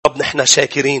نحن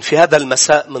شاكرين في هذا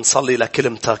المساء. منصلي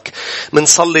لكلمتك،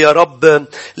 منصلي يا رب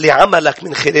لعملك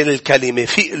من خلال الكلمة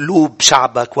في قلوب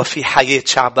شعبك وفي حياة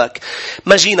شعبك.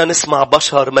 ما جينا نسمع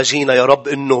بشر، ما جينا يا رب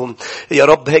إنه يا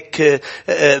رب هيك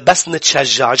بس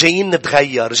نتشجع. جايين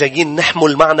نتغير، جايين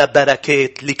نحمل معنا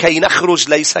بركات لكي نخرج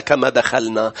ليس كما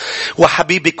دخلنا.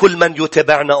 وحبيبي كل من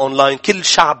يتابعنا أونلاين، كل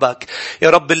شعبك يا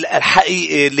رب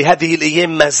الحقيقي لهذه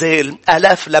الأيام ما زال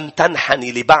آلاف لم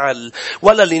تنحني لبعل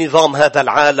ولا لنظام هذا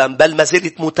العالم، بل ما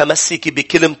زالت متمسكة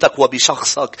بكلمتك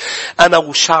وبشخصك. أنا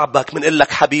وشعبك منقول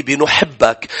لك حبيبي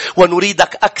نحبك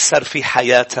ونريدك أكثر في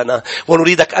حياتنا،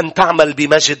 ونريدك أن تعمل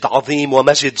بمجد عظيم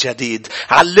ومجد جديد.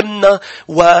 علمنا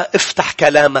وافتح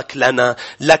كلامك لنا،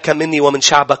 لك مني ومن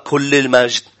شعبك كل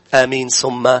المجد. آمين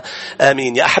ثم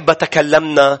آمين. يا أحبة،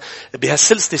 تكلمنا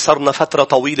بهالسلسلة، صرنا فترة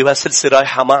طويلة وهالسلسلة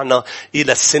رايحة معنا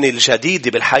إلى السنة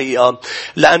الجديدة بالحقيقة،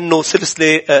 لأنه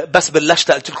سلسلة بس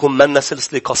بلشت قلت لكم منا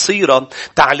سلسلة قصيرة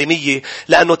تعليمية،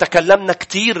 لأنه تكلمنا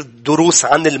كتير دروس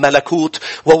عن الملكوت،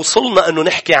 ووصلنا أنه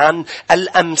نحكي عن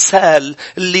الأمثال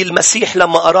اللي المسيح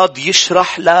لما أراد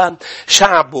يشرح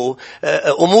لشعبه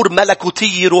أمور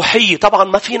ملكوتية روحية. طبعا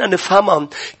ما فينا نفهمها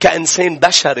كإنسان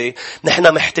بشري،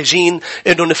 نحن محتاجين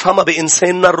أنه نفهمها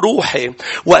بإنساننا الروحي،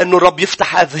 وأنه الرب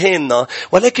يفتح أذهاننا.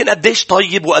 ولكن قديش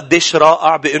طيب وقديش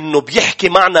رائع بأنه بيحكي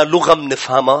معنا لغة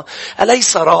منفهمها.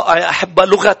 أليس رائع يا أحبة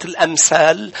لغة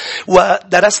الأمثال؟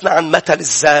 ودرسنا عن مثل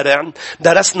الزارع،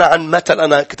 درسنا عن مثل،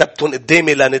 أنا كتبتهم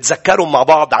قدامي لنتذكرهم مع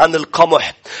بعض، عن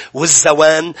القمح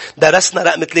والزوان. درسنا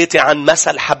رقم 3 عن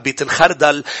مثل حبة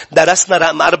الخردل. درسنا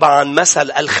رقم 4 عن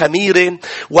مثل الخميرة.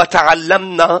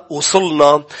 وتعلمنا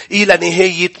وصلنا إلى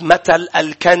نهاية مثل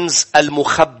الكنز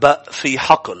المخبأ في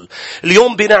حقل.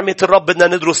 اليوم بنعمة الرب بدنا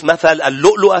ندرس مثل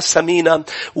اللؤلؤة الثمينة،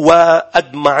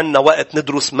 وقد ما عنا وقت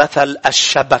ندرس مثل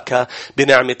الشبكة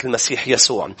بنعمة المسيح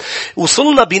يسوع.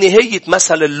 وصلنا بنهاية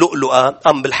مثل اللؤلؤة،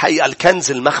 أم بالحقيقة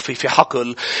الكنز المخفي في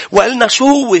حقل، وقلنا شو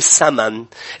هو الثمن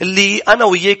اللي أنا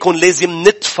وياكم لازم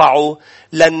ندفعه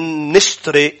لن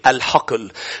نشتري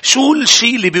الحقل. شو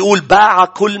الشيء اللي بيقول باع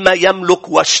كل ما يملك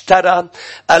واشترى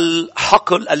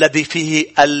الحقل الذي فيه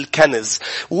الكنز؟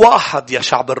 واحد يا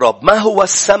شعب الرب، ما هو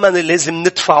الثمن اللي لازم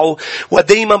ندفعه؟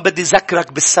 ودايما بدي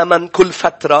ذكرك بالثمن كل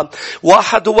فترة.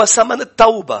 واحد هو ثمن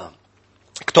التوبة.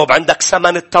 اكتب عندك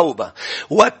ثمن التوبة،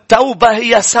 والتوبة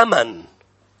هي ثمن.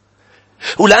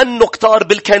 ولأنه كتار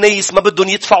بالكنيس ما بدهم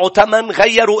يدفعوا تمن،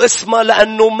 غيروا اسمه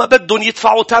لأنه ما بدهم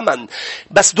يدفعوا تمن.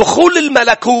 بس دخول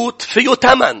الملكوت فيه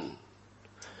تمن.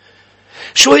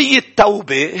 شو هي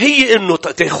التوبة؟ هي إنه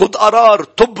تأخذ قرار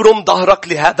تبرم ظهرك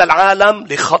لهذا العالم،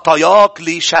 لخطاياك،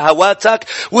 لشهواتك،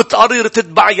 وتقرر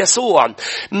تتبع يسوع.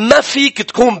 ما فيك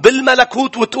تكون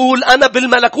بالملكوت وتقول أنا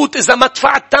بالملكوت إذا ما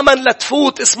دفعت تمن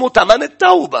لتفوت. اسمه تمن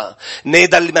التوبة.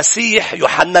 نادى المسيح،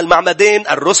 يوحنا المعمدان،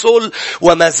 الرسل،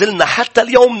 وما زلنا حتى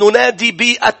اليوم ننادي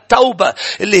بالتوبة،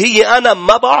 اللي هي أنا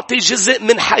ما بعطي جزء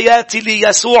من حياتي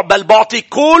ليسوع، بل بعطي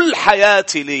كل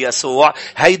حياتي ليسوع.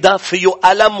 هيدا فيه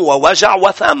ألم ووجع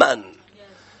وثمن،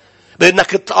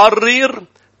 بأنك تقرر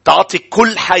تعطي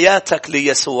كل حياتك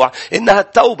ليسوع. إنها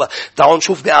التوبة. تعالوا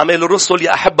نشوف بأعمال الرسل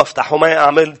يا أحبة. افتحوا معي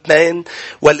أعمال 2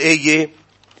 والآية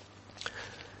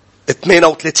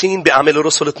 38. بأعمال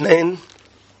الرسل 2.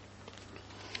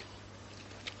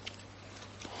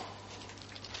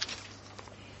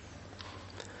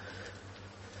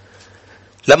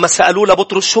 لما سألوا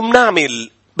لبطرس شو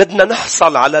منعمل؟ بدنا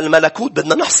نحصل على الملكوت،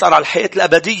 بدنا نحصل على الحياة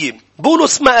الأبدية.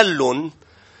 بولس ما قال لهم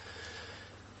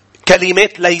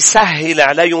كلمات ليسهل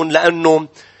عليهم، لأنه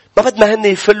ما بدنا هن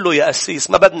يفلوا يا أسيس،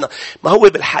 ما بدنا. ما هو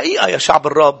بالحقيقة يا شعب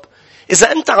الرب،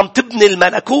 إذا أنت عم تبني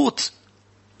الملكوت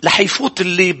رح يفوت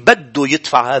اللي بده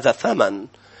يدفع هذا ثمن.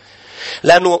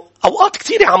 لأنه أوقات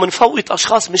كثيرة عم نفوت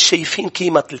أشخاص مش شايفين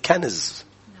قيمة الكنز،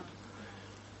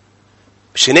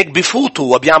 مش هناك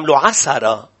بيفوتوا وبيعملوا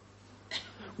عسرة.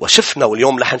 وشفنا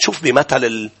واليوم رح نشوف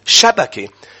بمثل الشبكة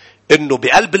إنه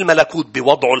بقلب الملكوت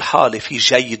بوضعه الحالي في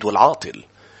جيد والعاطل،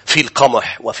 في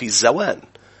القمح وفي الزوان.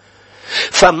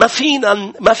 فما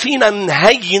فينا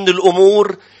نهين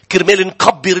الأمور كرمال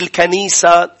نكبر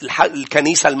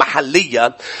الكنيسة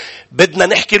المحلية. بدنا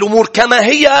نحكي الأمور كما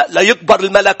هي ليكبر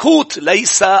الملكوت،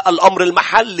 ليس الأمر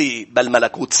المحلي بل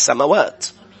ملكوت السماوات.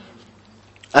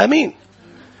 آمين.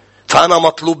 فأنا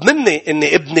مطلوب مني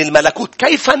أني ابني الملكوت.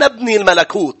 كيف نبني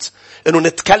الملكوت؟ أنه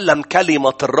نتكلم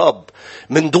كلمة الرب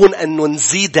من دون أنه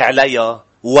نزيد عليها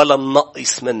ولا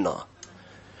ننقص منها.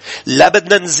 لا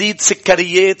بدنا نزيد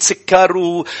سكريات،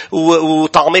 سكر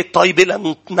وطعمات طيبة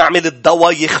لنعمل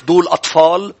الدواء يخدوا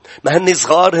الأطفال. ما هن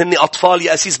صغار، هن أطفال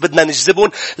يا أسيس، بدنا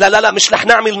نجذبهم. لا مش رح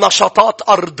نعمل نشاطات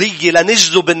أرضية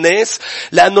لنجذب الناس،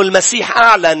 لأنه المسيح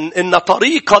أعلن إن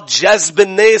طريقة جذب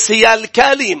الناس هي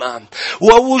الكلمة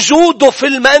ووجوده في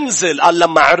المنزل. قال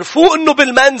لما عرفوا إنه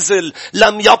بالمنزل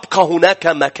لم يبقى هناك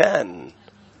مكان.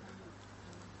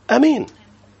 أمين.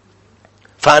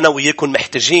 فأنا وياكم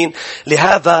محتاجين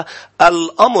لهذا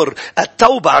الأمر.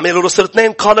 التوبة. أعمال الرسل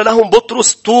 2 قال لهم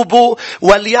بطرس توبوا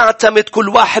وليعتمد كل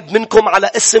واحد منكم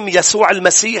على اسم يسوع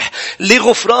المسيح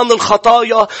لغفران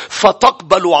الخطايا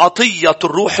فتقبلوا عطية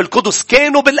الروح القدس.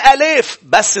 كانوا بالآلاف،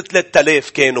 بس 3000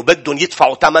 كانوا بدهم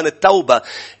يدفعوا ثمن التوبة.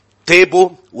 تابوا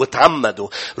وتعمدوا.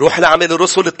 روح لأعمال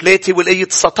الرسل 3 والآية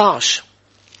 19.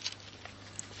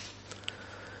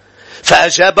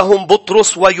 فأجابهم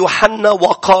بطرس ويوحنا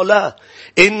وقالا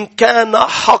إن كان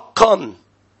حقا.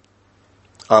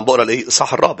 عم بقرأ الآية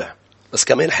الإصحاح 4 بس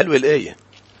كمان حلوة الآية.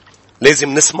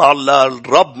 لازم نسمع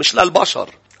للرب مش للبشر.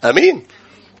 أمين.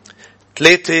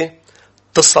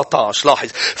 3:19 لاحظ.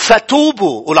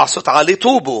 فتوبوا، قول على صوت عالي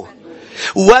توبوا،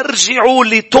 وارجعوا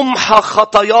لتمحى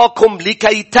خطاياكم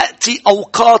لكي تأتي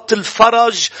أوقات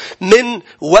الفرج من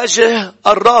وجه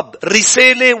الرب.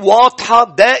 رسالة واضحة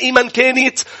دائما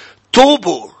كانت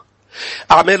توبوا.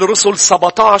 أعمال الرسل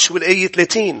 17 والآية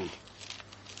 30.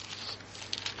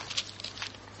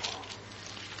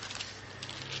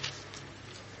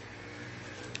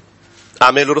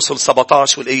 أعمال الرسل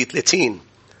 17 والآية 30.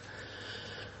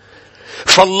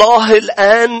 فالله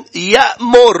الآن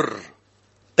يأمر.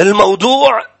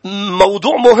 الموضوع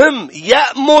موضوع مهم.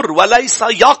 يأمر وليس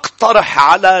يقترح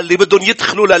على اللي بدهم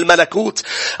يدخلوا للملكوت.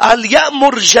 قال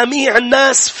يأمر جميع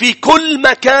الناس في كل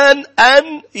مكان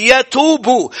أن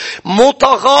يتوبوا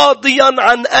متغاضيا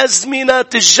عن أزمنة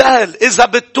الجهل. إذا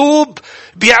بتتوب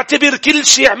بيعتبر كل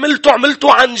شيء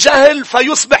عملته عن جهل،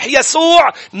 فيصبح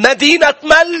يسوع مدينة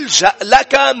ملجأ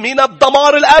لك من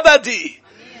الدمار الأبدي.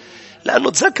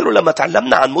 لأنه تذكروا لما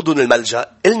تعلمنا عن مدن الملجأ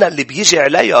قلنا اللي بيجي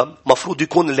عليها مفروض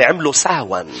يكون اللي عمله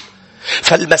سهوا.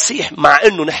 فالمسيح مع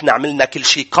أنه نحن عملنا كل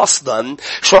شيء قصدا،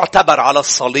 شو اعتبر على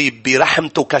الصليب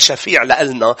برحمته كشفيع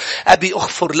لألنا؟ أبي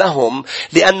أغفر لهم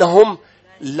لأنهم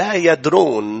لا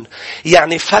يدرون.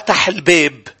 يعني فتح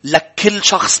الباب لكل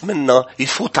شخص منا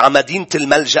يفوت على مدينة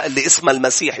الملجأ اللي اسمها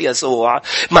المسيح يسوع،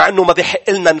 مع أنه ما بيحق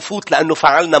لنا نفوت لأنه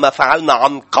فعلنا ما فعلنا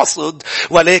عن قصد،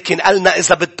 ولكن قالنا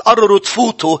إذا بتقرروا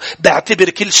تفوتوا بعتبر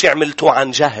كل شيء عملتوه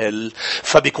عن جهل،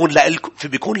 فبيكون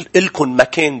لكم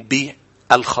مكان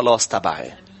بالخلاص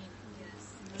تبعي.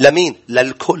 لمين؟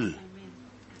 للكل.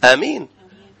 آمين.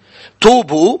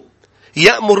 توبوا.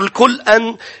 يأمر الكل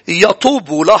أن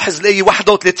يتوبوا. لاحظ لي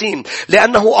 31.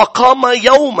 لأنه أقام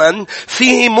يوما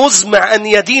فيه مزمع أن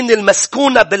يدين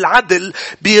المسكون بالعدل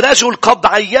برجل قد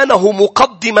عينه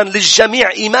مقدما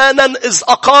للجميع إيمانا إذ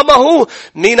أقامه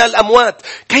من الأموات.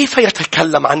 كيف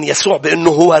يتكلم عن يسوع بأنه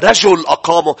هو رجل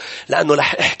أقامه؟ لأنه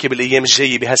رح أحكي بالأيام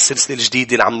الجاية بهالسلسلة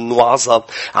الجديدة اللي عم نوعظها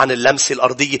عن اللمسة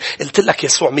الأرضية. قلت لك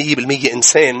يسوع 100%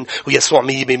 إنسان ويسوع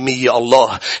 100%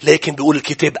 الله، لكن بيقول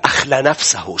الكتاب أخلى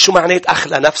نفسه. شو معنى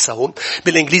أخلى نفسه؟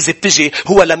 بالإنجليزي بتجي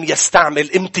هو لم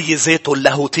يستعمل امتيازاته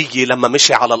اللاهوتية لما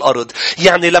مشي على الأرض.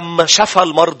 يعني لما شفى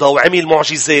المرضى وعمل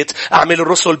معجزات، أعمل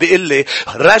الرسل بيقول لي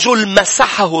رجل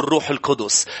مسحه الروح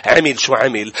القدس. عمل شو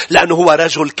عمل؟ لأنه هو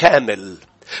رجل كامل.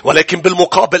 ولكن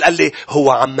بالمقابل قال لي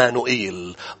هو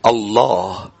عمانوئيل،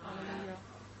 الله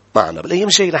معنا. بالأيام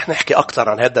الجاية رح نحكي أكثر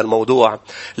عن هذا الموضوع،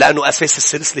 لأنه أساس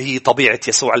السلسلة هي طبيعة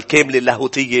يسوع الكاملة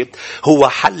اللاهوتية. هو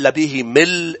حل به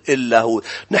ملء اللاهوت.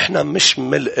 نحن مش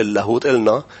ملء اللاهوت،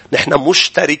 قلنا نحن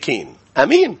مشتركين.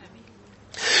 أمين.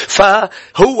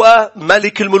 فهو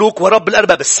ملك الملوك ورب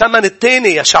الأرباب. الثمن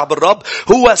الثاني يا شعب الرب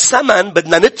هو ثمن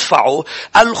بدنا ندفعه،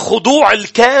 الخضوع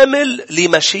الكامل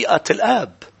لمشيئة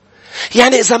الآب.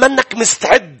 يعني إذا منك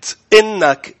مستعد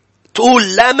إنك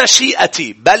تقول لا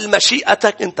مشيئتي بل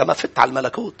مشيئتك، انت ما فت على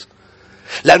الملكوت.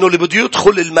 لأنه اللي بده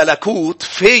يدخل الملكوت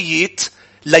فايت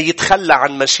ليتخلى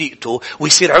عن مشيئته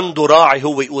ويصير عنده راعي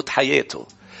هو يقود حياته.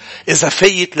 إذا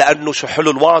فايت لأنه شو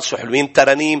حلو الوعظ، شو حلوين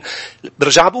الترانيم،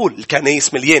 برجع بقول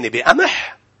الكنائس مليانة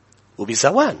بقمح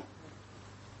وبزوان،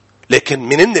 لكن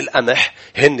منن القمح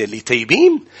هن اللي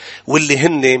تايبين واللي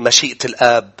هن مشيئة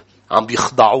الآب عم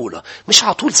بيخضعوا له. مش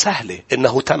عطول سهلة،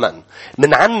 إنه تمن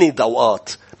من عني دوقات،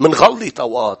 من غلط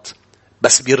أوقات،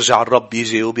 بس بيرجع الرب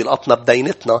يجي وبيلقطنا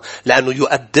بدينتنا لأنه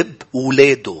يؤدب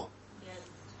أولاده.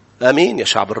 أمين يا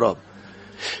شعب الرب.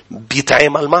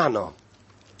 بيتعامل معنا.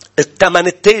 الثمن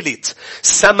الثالث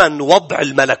ثمن وضع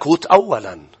الملكوت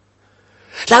أولا.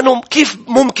 لأنه كيف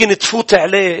ممكن تفوت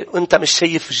عليه وانت مش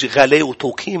شايف غلاوته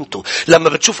وقيمته؟ لما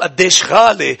بتشوف قديش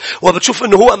غالي وبتشوف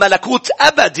انه هو ملكوت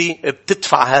أبدي،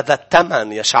 بتدفع هذا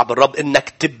الثمن يا شعب الرب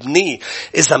انك تبنيه.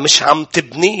 إذا مش عم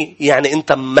تبنيه يعني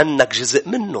انت منك جزء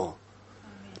منه.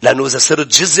 لأنه إذا صرت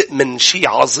جزء من شيء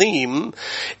عظيم،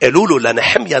 قالوا له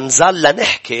لنحميا نزال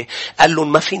لنحكي، قال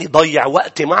لهم ما فيني ضيع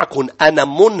وقتي معكم، أنا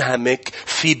منهمك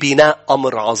في بناء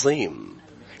أمر عظيم.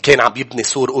 كان عم يبني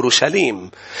سور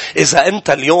أورشليم. إذا أنت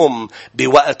اليوم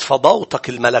بوقت فضاوتك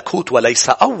الملكوت وليس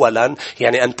أولا،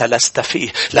 يعني أنت لست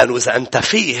فيه. لأنه إذا أنت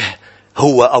فيه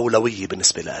هو أولوية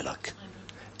بالنسبة لك.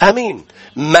 آمين.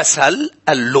 مثل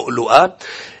اللؤلؤة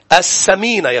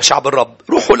الثمينة يا شعب الرب.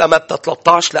 روحوا لمتى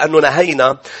 13 لأنه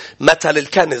نهينا مثل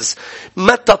الكنز.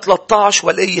 متى 13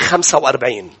 والآية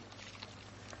 45.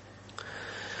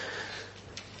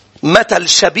 مثل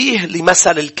شبيه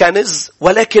لمثل الكنز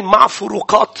ولكن مع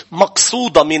فروقات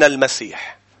مقصودة من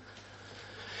المسيح.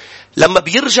 لما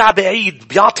بيرجع بعيد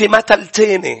بيعطي مثل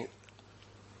تاني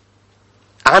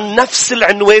عن نفس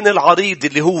العنوان العريض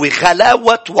اللي هو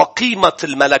غلاوة وقيمة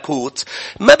الملكوت.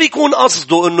 ما بيكون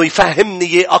قصده انه يفهمني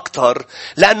ايه اكتر،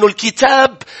 لانه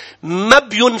الكتاب ما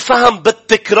بينفهم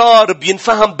بالتكرار،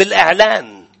 بينفهم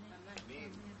بالاعلان.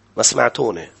 ما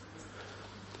سمعتوني؟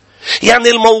 يعني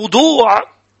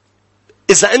الموضوع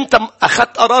إذا أنت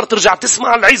أخذت قرار ترجع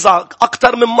تسمع العظة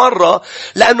أكثر من مرة،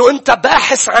 لأنه أنت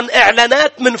باحث عن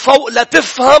إعلانات من فوق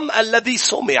لتفهم الذي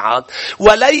سمع،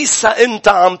 وليس أنت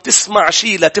عم تسمع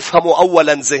شيء لتفهمه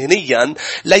أولا ذهنيا.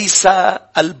 ليس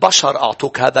البشر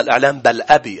أعطوك هذا الإعلان بل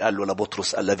أبي، قال له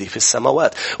لبطرس الذي في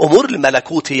السماوات. أمور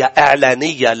الملكوت هي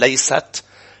إعلانية ليست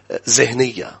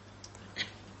ذهنية.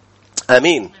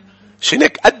 آمين.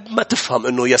 شنك قد ما تفهم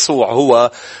أنه يسوع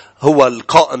هو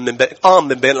القائم من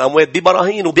بين الأموات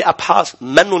ببراهين وبأبحاث،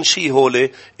 منن شيء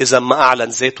هولي إذا ما أعلن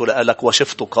ذاته لقالك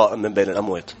وشفته قائم من بين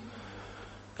الأموات.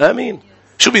 آمين.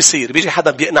 شو بيصير؟ بيجي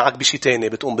حدا بيقنعك بشي تاني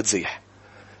بتقوم بتزيح،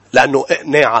 لأنه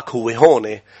إقناعك هو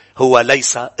هون هو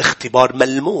ليس اختبار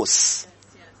ملموس.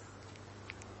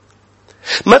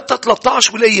 متى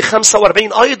 13 والآية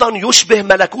 45 أيضا يشبه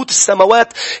ملكوت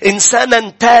السماوات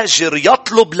إنسانا تاجر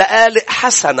يطلب لآلئ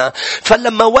حسنة،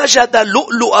 فلما وجد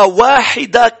لؤلؤة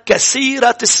واحدة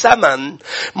كثيرة الثمن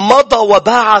مضى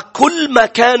وباع كل ما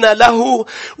كان له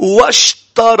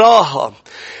واشتراها.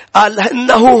 قال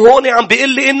إنه هون عم بيقول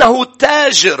لي إنه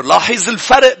تاجر. لاحظ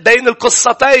الفرق بين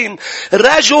القصتين.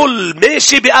 رجل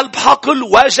ماشي بقلب حقل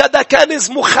وجد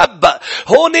كنز مخبأ.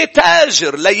 هون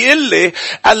تاجر ليلي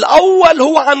الأول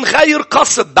هو عن غير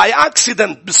قصد، باي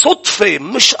اكسيدنت، بصدفة،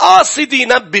 مش قاصد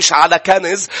ينبش على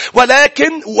كنز،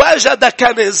 ولكن وجد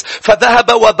كنز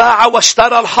فذهب وباع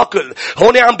واشترى الحقل.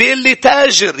 هون عم بيقول لي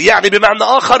تاجر، يعني بمعنى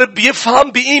آخر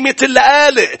بيفهم بقيمة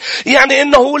اللآلئ. يعني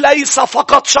إنه ليس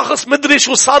فقط شخص مدري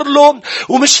شو صار له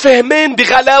ومش فاهمين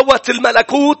بغلاوة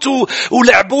الملكوت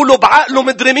ولعبوا له بعقله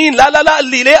مدري مين. لا لا لا،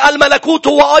 اللي لقى الملكوت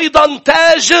هو أيضا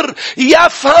تاجر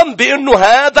يفهم بأنه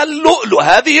هذا اللؤلؤ،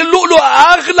 هذه اللؤلؤة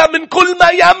أغلى من كل ما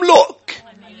يملك.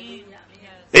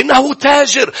 إنه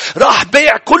تاجر راح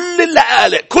بيع كل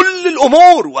اللآلئ كل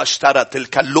الأمور واشترى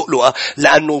تلك اللؤلؤة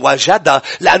لأنه وجد،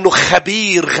 لأنه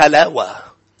خبير غلاوة.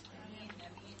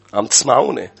 عم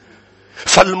تسمعوني؟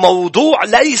 فالموضوع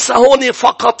ليس هون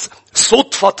فقط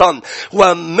صدفة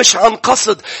ومش عن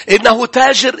قصد. إنه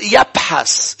تاجر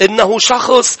يبحث، إنه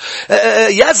شخص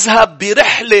يذهب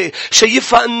برحلة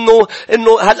شايفها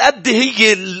إنه هالقد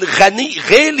هي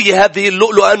غالية هذه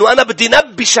اللؤلؤة، أنه أنا بدي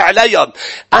نبش عليها.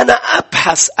 أنا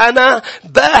أبحث، أنا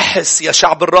باحث يا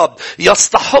شعب الرب.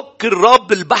 يستحق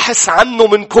الرب البحث عنه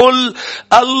من كل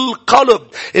القلب.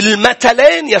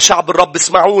 المثلين يا شعب الرب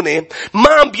اسمعوني ما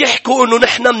عم بيحكوا إنه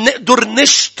نحن بنقدر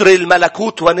نشتري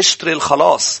الملكوت ونشتري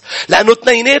الخلاص، لأنه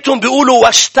اثنيناتهم بيقولوا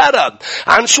واشترى.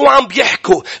 عن شو عم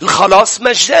بيحكوا؟ الخلاص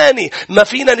مجاني، ما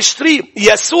فينا نشتريه،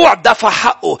 يسوع دفع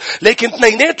حقه. لكن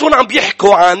اثنيناتهم عم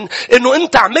بيحكوا عن انه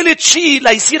انت عملت شيء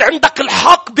ليصير عندك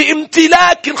الحق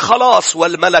بامتلاك الخلاص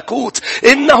والملكوت.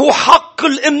 انه حق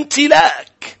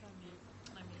الامتلاك.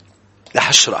 رح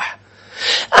اشرح.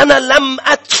 أنا لم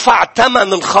أدفع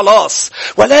ثمن الخلاص،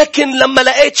 ولكن لما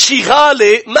لقيت شيء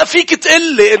غالي ما فيك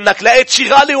تقلي إنك لقيت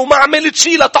شيء غالي وما عملت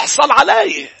شيء لتحصل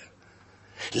عليه.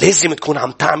 لازم تكون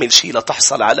عم تعمل شيء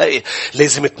لتحصل عليه.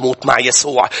 لازم تموت مع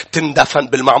يسوع، تندفن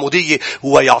بالمعمودية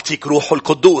ويعطيك روحه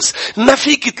القدوس. ما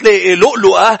فيك تلاقي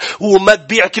لؤلؤة وما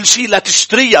تبيع كل شيء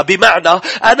لتشتريها. بمعنى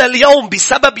أنا اليوم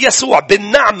بسبب يسوع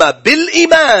بالنعمة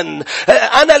بالإيمان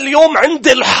أنا اليوم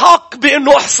عندي الحق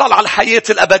بأنه أحصل على الحياة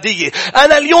الأبدية.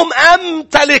 أنا اليوم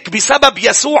أمتلك بسبب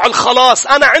يسوع الخلاص.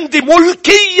 أنا عندي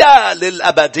ملكية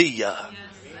للأبدية.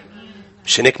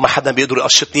 مشان هيك ما حدا بيقدر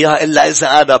يقشطني اياها إلا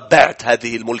إذا أنا بعت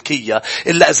هذه الملكية،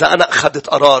 إلا إذا أنا أخذت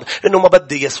قرار إنه ما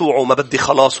بدي يسوع وما بدي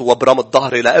خلاص وبرمت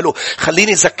ظهري لإله.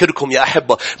 خليني أذكركم يا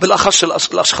أحبة، بالأخص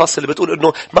الأشخاص اللي بتقول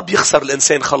إنه ما بيخسر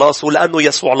الإنسان خلاص، ولأنه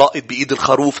يسوع لاقط بإيد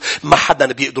الخروف. ما حدا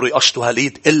بيقدر يقشطه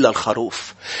هاليد إلا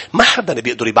الخروف. ما حدا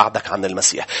بيقدر يبعدك عن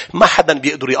المسيح. ما حدا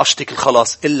بيقدر يقشطك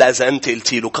الخلاص إلا إذا أنت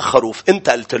قلتي له كخروف. أنت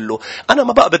قلت له أنا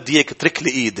ما بقى بدي إياك ترك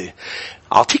لي إيدي.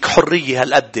 أعطيك حرية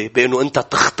هالقد بأنه أنت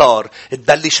تختار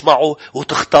تبلش معه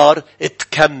وتختار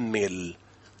تكمل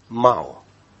معه.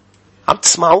 عم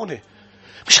تسمعوني؟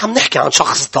 مش عم نحكي عن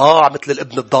شخص ضاع مثل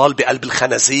الابن الضال بقلب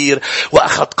الخنازير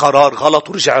وأخذ قرار غلط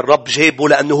ورجع الرب جيبه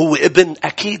لأنه هو ابن.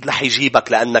 أكيد رح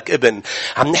يجيبك لأنك ابن.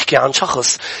 عم نحكي عن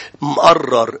شخص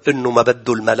مقرر إنه ما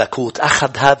بده الملكوت،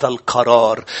 أخذ هذا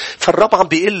القرار. فالرب عم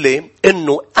بيقول لي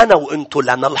إنه أنا وإنتو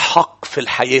لنا الحق في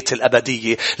الحياة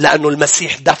الأبدية، لأنه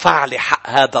المسيح دفع لي حق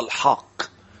هذا الحق.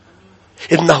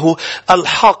 إنه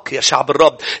الحق يا شعب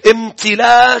الرب،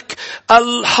 امتلاك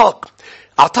الحق.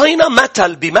 أعطينا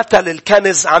مثل بمثل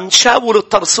الكنز عن شاول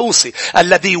الطرسوسي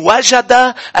الذي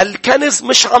وجد الكنز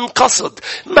مش عن قصد.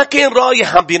 ما كان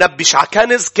رايح عم بينبش على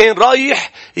كنز، كان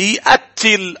رايح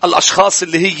يقتل الأشخاص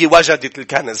اللي هي وجدت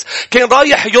الكنز. كان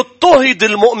رايح يضطهد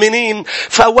المؤمنين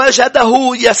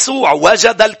فوجده يسوع.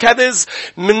 وجد الكنز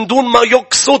من دون ما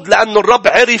يقصد، لأن الرب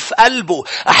عرف قلبه.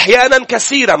 أحيانا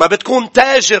كثيرة ما بتكون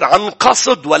تاجر عن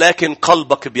قصد، ولكن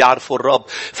قلبك بيعرفه الرب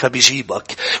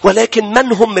فبيجيبك. ولكن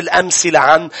من هم الأمثلة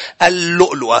عن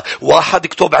اللؤلؤة؟ واحد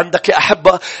يكتب عندك يا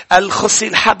أحبة القس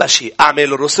الحبشي،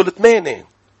 أعمال الرسل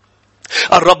 8.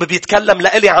 الرب بيتكلم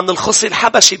لإلي عن القس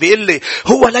الحبشي، بيقول لي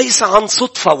هو ليس عن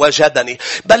صدفة وجدني،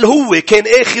 بل هو كان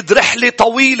اخذ رحلة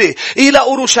طويلة إلى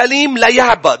أورشليم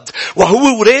ليعبد.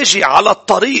 وهو وراجع على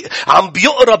الطريق عم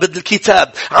بيقرأ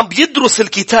بالكتاب، عم بيدرس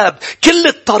الكتاب كل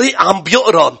الطريق عم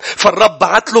بيقرأ. فالرب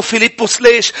بعت له فيليبوس.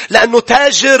 ليش؟ لأنه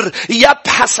تاجر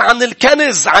يبحث عن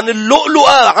الكنز، عن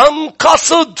اللؤلؤة عن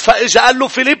قصد. فإجا قال له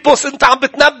فيليبوس أنت عم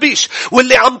بتنبش،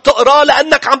 واللي عم تقرأ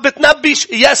لأنك عم بتنبش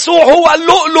يسوع هو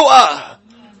اللؤلؤة.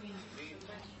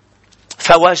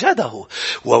 فوجده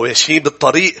وماشي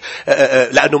بالطريق،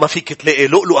 لأنه ما فيك تلاقي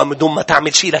لؤلؤة من دون ما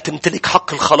تعمل شيء لتمتلك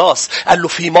حق الخلاص. قال له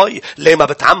في مي، ليه ما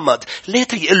بتعمد؟ ليه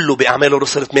تيقل له بأعمال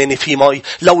الرسل 8 في مي؟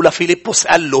 لولا فيليبوس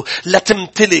قال له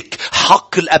لتمتلك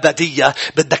حق الأبدية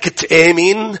بدك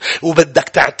تآمن وبدك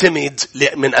تعتمد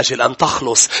من أجل أن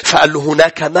تخلص. فقال له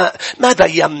هناك ماء، ماذا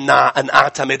يمنع أن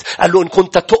أعتمد؟ قال له إن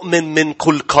كنت تؤمن من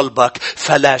كل قلبك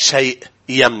فلا شيء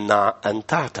يمنع أن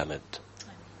تعتمد.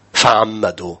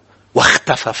 فعمدوا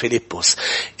واختفى فيليبوس.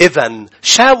 إذن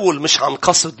شاول مش عن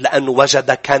قصد لأنه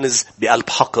وجد كنز بقلب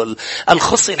حقل.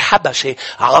 القس الحبشي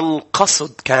عن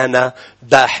قصد كان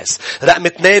باحث. رقم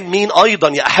 2 مين أيضا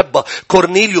يا أحبة؟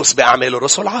 كورنيليوس بأعمال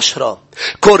الرسل 10.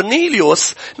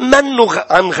 كورنيليوس منه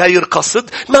عن غير قصد،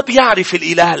 ما بيعرف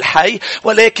الإله الحي،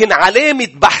 ولكن علامة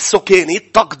بحثه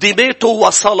كانت تقديماته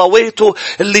وصلواته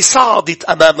اللي صعدت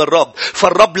أمام الرب.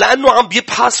 فالرب لأنه عم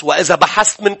بيبحث، وإذا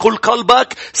بحثت من كل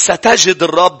قلبك ستجد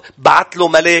الرب. بعت له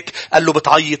ملاك قال له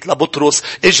بتعيط لبطرس.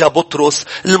 اجا بطرس.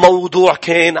 الموضوع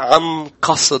كان عن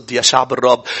قصد يا شعب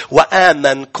الرب.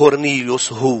 وآمن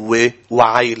كورنيليوس هو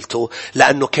وعائلته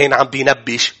لأنه كان عم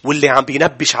بينبش، واللي عم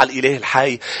بينبش على الإله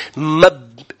الحي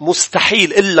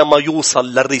مستحيل إلا ما يوصل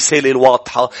للرسالة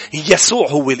الواضحة يسوع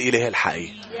هو الإله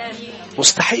الحي.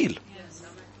 مستحيل.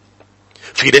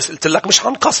 في ناس قلت لك مش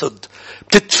عن قصد،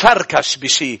 بتتفركش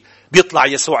بشيء بيطلع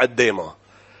يسوع قدامه.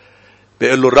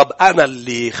 بيقول له الرب أنا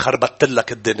اللي خربت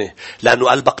لك الدنيا لأنه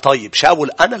قلبك طيب.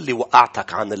 شاول أنا اللي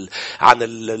وقعتك عن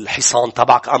الحصان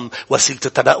تبعك، وسيلة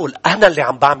التنقل. أنا اللي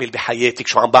عم بعمل بحياتك.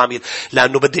 شو عم بعمل؟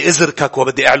 لأنه بدي أزركك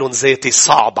وبدي أعلن ذاتي.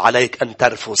 صعب عليك أن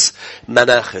ترفس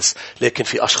مناخس. لكن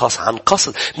في أشخاص عن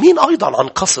قصد. مين أيضا عن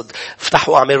قصد؟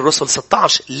 افتحوا أعمال الرسل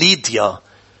 16.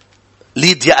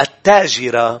 ليديا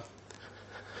التاجرة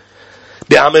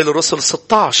بأعمال الرسل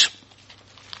 16.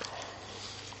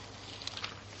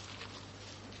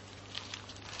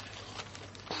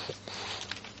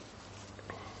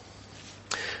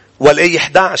 والآية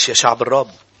 11 يا شعب الرب.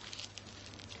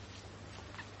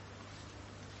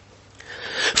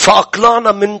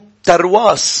 فأقلعنا من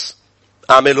ترواس.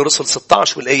 أعمال الرسل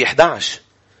 16 والآية 11.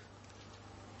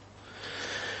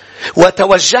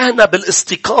 وتوجهنا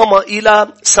بالاستقامة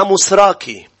إلى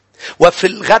ساموسراكي، وفي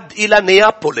الغد إلى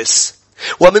نيابوليس،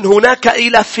 ومن هناك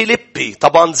إلى فيليبي.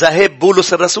 طبعا ذهب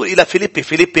بولس الرسول إلى فيليبي.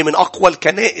 فيليبي من أقوى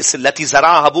الكنائس التي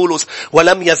زرعها بولس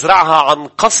ولم يزرعها عن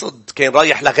قصد. كان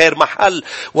رايح لغير محل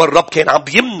والرب كان عم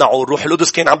بيمنعه. الروح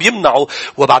القدس كان عم بيمنعه.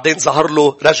 وبعدين ظهر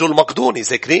له رجل مقدوني.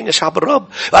 ذاكرين يا شعب الرب؟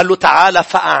 قال له تعالى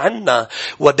فأعنا.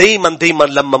 ودايما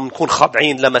لما بنكون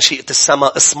خاضعين لمشيئة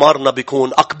السماء إثمارنا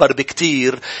بيكون أكبر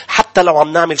بكتير. حتى لو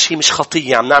عم نعمل شيء مش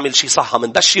خطية، عم نعمل شيء صح، عم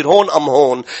نبشر هون أم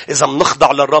هون، إذا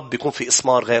بنخضع للرب بيكون في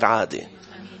إثمار غير عادي.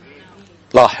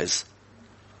 لاحظ،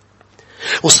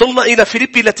 وصلنا إلى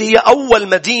فيليبي التي هي أول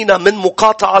مدينة من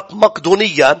مقاطعة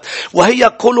مقدونية وهي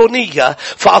كولونية.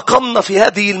 فأقمنا في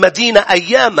هذه المدينة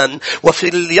أياما. وفي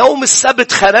اليوم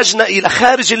السبت خرجنا إلى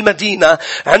خارج المدينة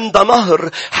عند نهر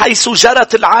حيث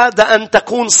جرت العادة أن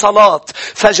تكون صلاة.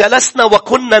 فجلسنا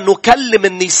وكنا نكلم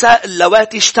النساء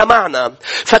اللواتي اجتمعنا.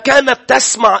 فكانت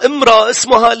تسمع امرأة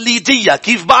اسمها ليدية.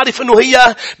 كيف بعرف أنه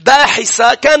هي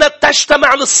باحثة؟ كانت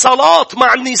تجتمع للصلاة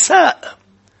مع النساء.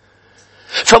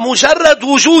 فمجرد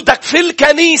وجودك في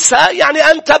الكنيسة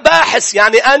يعني أنت باحث،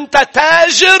 يعني أنت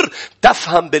تاجر.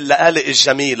 تفهم باللآلئ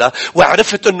الجميلة.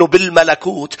 وعرفت أنه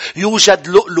بالملكوت يوجد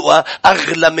لؤلؤة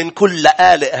أغلى من كل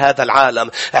لآلئ هذا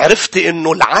العالم. عرفت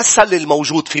أنه العسل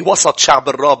الموجود في وسط شعب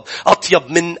الرب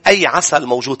أطيب من أي عسل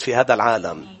موجود في هذا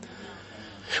العالم.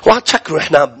 وعد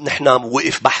فكروا نحن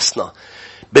وقف بحثنا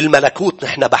بالملكوت.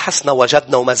 نحن بحثنا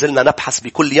وجدنا وما زلنا نبحث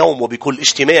بكل يوم وبكل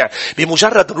اجتماع.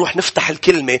 بمجرد نروح نفتح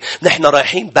الكلمة نحن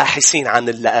رايحين باحثين عن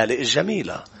اللآلئ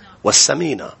الجميلة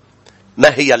والثمينة.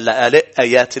 ما هي اللآلئ؟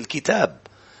 آيات الكتاب.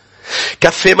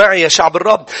 كفي معي يا شعب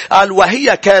الرب. قال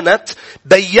وهي كانت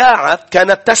بياعة.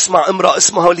 كانت تسمع امرأة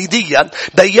اسمها ليدية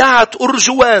بياعة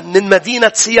أرجوان من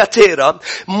مدينة سياتيرا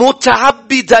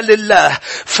متعبدة لله.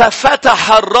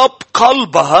 ففتح الرب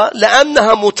قلبها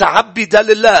لأنها متعبدة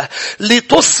لله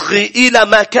لتصغي إلى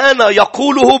ما كان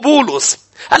يقوله بولس.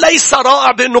 أليس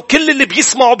رائع بأنه كل اللي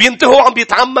بيسمعوا بينتهوا عم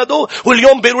بيتعمدوا؟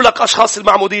 واليوم بيقولوا لك أشخاص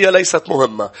المعمودية ليست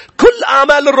مهمة. كل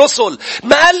أعمال الرسل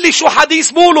ما قال لي شو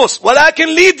حديث بولس،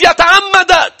 ولكن ليديا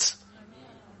تعمدت.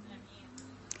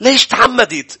 ليش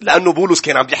تعمدت؟ لأنه بولس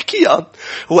كان عم بيحكيها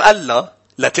وقال لها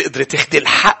لا تقدري تاخدي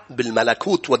الحق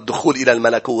بالملكوت والدخول إلى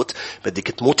الملكوت، بدك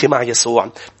تموتي مع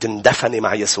يسوع، تندفني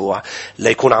مع يسوع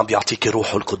ليكون عم بيعطيك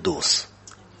روحه القدوس.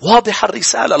 واضح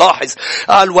الرسالة. لاحظ،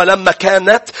 قال ولما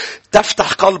كانت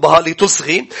تفتح قلبها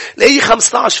لتصغي. الآية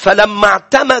 15 فلما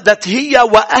اعتمدت هي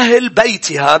وأهل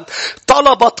بيتها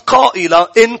طلبت قائلة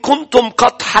إن كنتم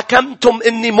قد حكمتم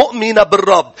إني مؤمنة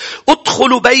بالرب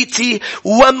ادخلوا بيتي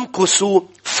وامكثوا.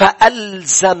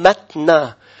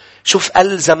 فألزمتنا. شوف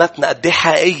ألزمتنا قد ايه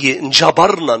حقيقية.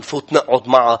 انجبرنا نفوت نقعد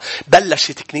معها.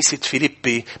 بلشت كنيسة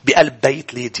فيليبي بقلب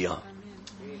بيت ليديا.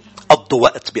 قضوا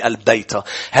وقت بقلب بيتها.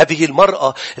 هذه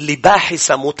المرأة اللي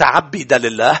باحثة متعبدة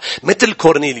لله مثل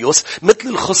كورنيليوس، مثل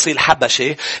الخصي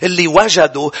الحبشي اللي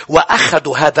وجدوا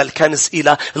وأخذوا هذا الكنز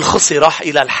إلى الخصي. راح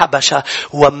إلى الحبشة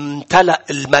وامتلأ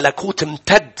الملكوت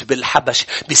امتد بالحبش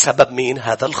بسبب مين؟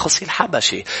 هذا الخصي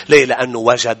الحبشي. ليه؟ لأنه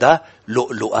وجد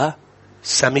لؤلؤة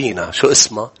ثمينة. شو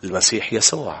اسمها؟ المسيح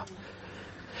يسوع.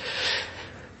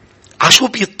 عشو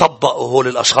بيتطبقوا هول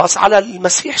الأشخاص على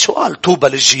المسيح؟ شو قال؟ طوبى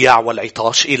للجياع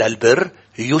والعطاش إلى البر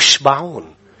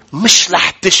يشبعون. مش رح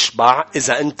تشبع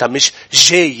إذا أنت مش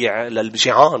جايع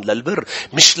للجيعان للبر.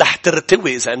 مش رح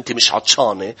ترتوي إذا أنت مش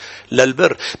عطشانة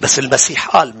للبر. بس المسيح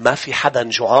قال ما في حدا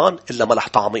جوعان إلا ما رح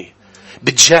طعميه.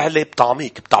 بتجعلي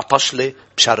بطعميك، بتعطشلي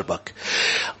بشربك.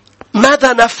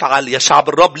 ماذا نفعل يا شعب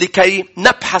الرب لكي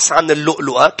نبحث عن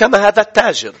اللؤلؤة كما هذا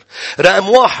التاجر؟ رقم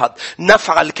 1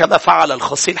 نفعل كما فعل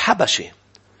الخصي الحبشي.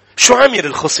 شو عمل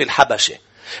الخصي الحبشي؟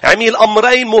 عمل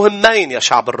أمرين مهمين يا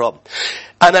شعب الرب.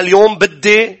 أنا اليوم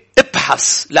بدي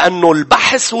ابحث لأنه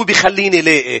البحث هو بيخليني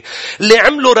لاقي. اللي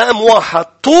عمله رقم 1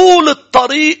 طول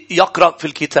الطريق يقرأ في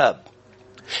الكتاب.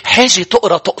 حاجة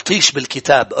تقرأ تقطيش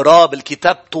بالكتاب. اقرأ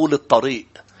بالكتاب طول الطريق.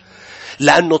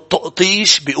 لأنه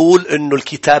التقطيش بيقول إنه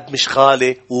الكتاب مش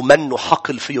غالي ومنه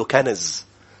حقل فيه كنز.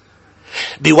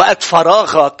 بوقت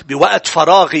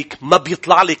فراغك ما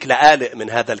بيطلع لك لآلئ من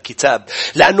هذا الكتاب.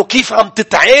 لأنه كيف عم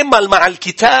تتعامل مع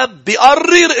الكتاب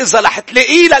بيقرر إذا رح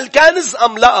تلاقيه للكنز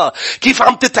أم لا. كيف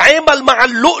عم تتعامل مع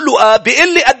اللؤلؤة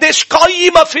بيقول لي قديش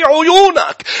قيمة في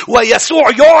عيونك.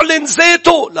 ويسوع يعلن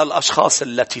ذاته للأشخاص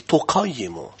التي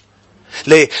تقيمه.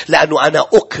 ليه؟ لأنه أنا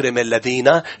أكرم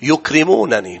الذين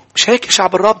يكرمونني. مش هيك يا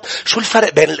شعب الرب؟ شو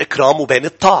الفرق بين الإكرام وبين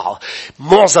الطاعة؟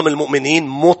 معظم المؤمنين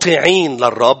مطيعين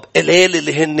للرب، قليل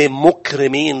اللي هن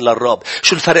مكرمين للرب.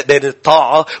 شو الفرق بين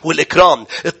الطاعة والإكرام؟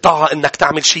 الطاعة إنك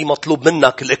تعمل شيء مطلوب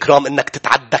منك. الإكرام إنك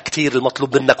تتعدى كتير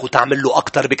المطلوب منك وتعمل له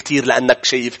أكتر بكتير لأنك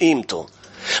شايف قيمته.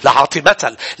 لعاطي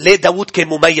مثل. ليه داود كان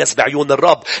مميز بعيون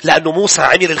الرب؟ لأنه موسى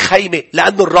عمل الخيمة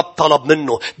لأنه الرب طلب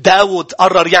منه. داود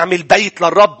قرر يعمل بيت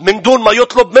للرب من دون ما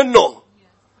يطلب منه.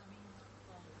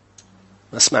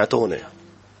 ما سمعتوني؟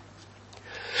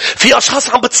 في أشخاص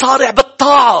عم بتصارع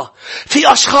بالطاعة.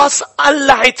 في أشخاص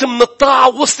قلعت من الطاعة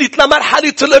ووصلت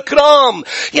لمرحلة الإكرام.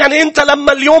 يعني أنت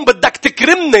لما اليوم بدك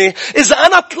تكرمني، إذا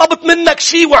أنا طلبت منك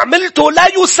شيء وعملته، لا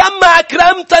يسمى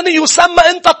أكرمتني، يسمى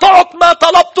أنت تعط ما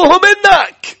طلبته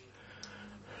منك.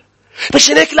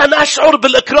 مش هيك لأن أشعر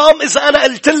بالإكرام. إذا أنا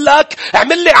قلت لك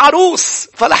اعمل لي عروس،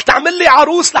 فلح تعمل لي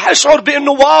عروس، رح أشعر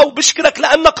بأنه واو بشكرك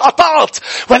لأنك قطعت.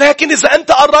 ولكن إذا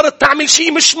أنت قررت تعمل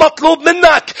شيء مش مطلوب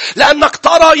منك، لأنك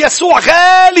ترى يسوع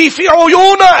غالي في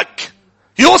عيونك،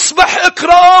 يصبح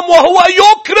إكرام وهو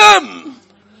يكرم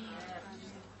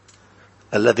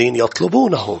الذين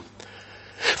يطلبونه.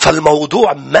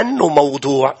 فالموضوع منه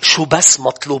موضوع شو بس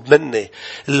مطلوب مني.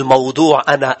 الموضوع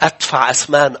أنا أدفع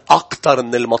أثمان أكتر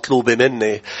من المطلوب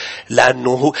مني.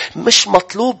 لأنه مش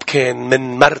مطلوب كان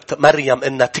من مريم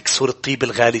إنها تكسر الطيب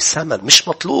الغالي الثمن. مش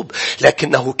مطلوب.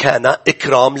 لكنه كان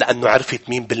إكرام لأنه عرفت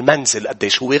مين بالمنزل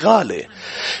قديش هو غالي.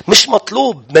 مش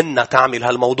مطلوب منا تعمل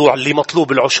هالموضوع. اللي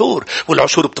مطلوب العشور.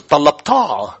 والعشور بتطلب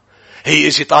طاعة. هي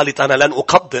اجت قالت أنا لن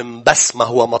أقدم بس ما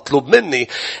هو مطلوب مني.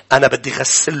 أنا بدي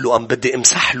غسله أم بدي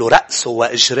امسح له رأسه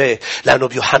وإجريه. لأنه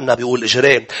بيوحنا بيقول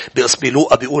إجريه.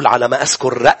 بلوقا بيقول على ما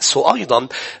أذكر رأسه أيضا.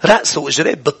 رأسه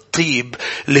وإجريه بالطيب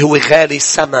اللي هو غالي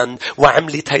الثمن.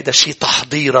 وعملت هيدا الشيء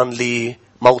تحضيرا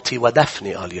لموتي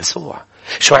ودفني قال يسوع.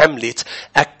 شو عملت؟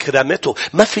 أكرمته.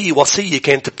 ما في وصية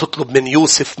كانت بتطلب من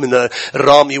يوسف من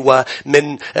الرامي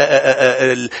ومن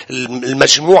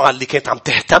المجموعة اللي كانت عم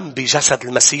تهتم بجسد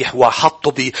المسيح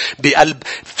وحطه بقلب.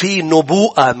 في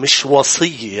نبوءة مش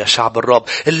وصية يا شعب الرب.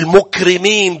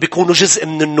 المكرمين بيكونوا جزء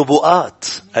من النبوءات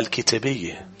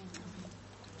الكتابية.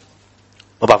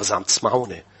 ما بعرف إذا عم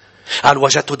تسمعوني. قال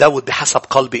وجدت داود بحسب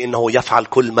قلبي إنه يفعل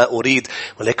كل ما أريد.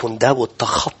 ولكن داود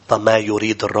تخطى ما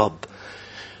يريد الرب.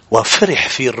 وفرح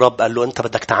فيه الرب. قال له أنت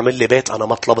بدك تعمل لي بيت أنا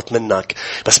ما طلبت منك.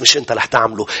 بس مش أنت رح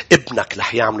تعمله. ابنك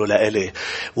رح يعمله لإلي.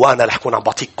 وأنا رح كون عم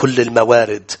بعطيك كل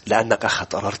الموارد. لأنك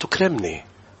أخذت قرار تكرمني.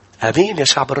 آمين يا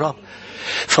شعب الرب.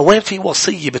 فوين في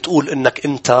وصية بتقول إنك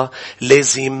أنت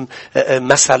لازم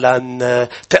مثلا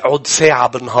تقعد ساعة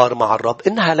بالنهار مع الرب؟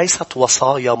 إنها ليست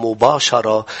وصايا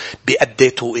مباشرة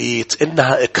بقد توقيت.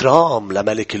 إنها إكرام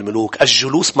لملك الملوك.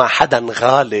 الجلوس مع حدا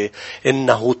غالي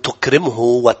إنه تكرمه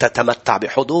وتتمتع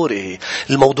بحضوره.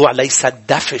 الموضوع ليس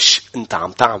دفش أنت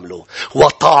عم تعمله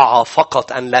وطاعة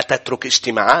فقط أن لا تترك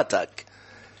اجتماعاتك.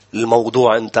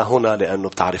 الموضوع أنت هنا لأنه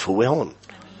بتعرف هو هون.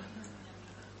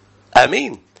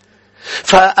 آمين.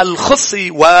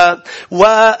 فالخصي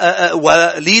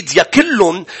وليديا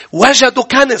كلهم وجدوا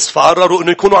كنز. فقرروا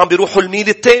انه يكونوا عم بيروحوا الميل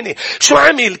الثاني. شو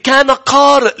عمل؟ كان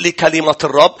قارئ لكلمة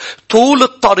الرب طول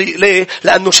الطريق. ليه؟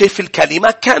 لانه شايف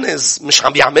الكلمة كنز مش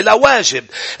عم بيعملها واجب.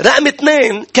 رقم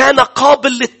 2 كان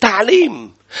قابل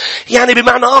للتعليم. يعني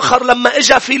بمعنى آخر لما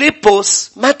اجا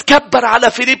فيليبوس ما تكبر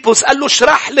على فيليبوس. قال له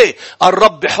اشرح لي.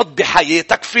 الرب بحط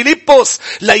بحياتك فيليبوس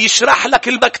ليشرح لك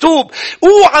المكتوب.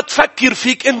 اوعى تفكر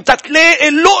فيك انت تلاقي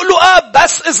اللؤلؤة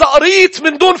بس اذا قريت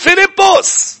من دون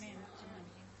فيليبوس.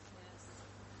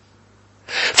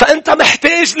 فأنت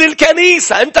محتاج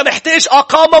للكنيسة. أنت محتاج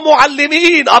أقامة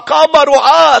معلمين، أقامة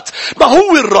رعاة. ما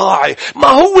هو الراعي، ما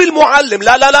هو المعلم.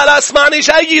 لا لا لا لا اسمعني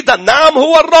جيدا. نعم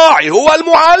هو الراعي، هو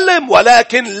المعلم.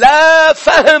 ولكن لا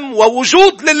فهم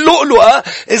ووجود للؤلؤة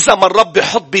إذا ما الرب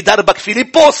يحط بدربك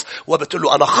فيليبوس وبتقول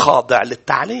له أنا خاضع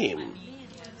للتعليم.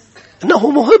 إنه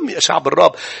مهم يا شعب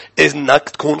الرب إنك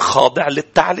تكون خاضع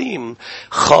للتعليم،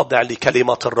 خاضع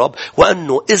لكلمة الرب.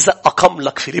 وأنه إذا أقام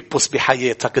لك فيليبوس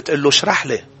بحياتك تقول له اشرح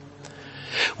لي.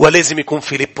 ولازم يكون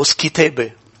فيليبوس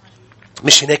كتابة.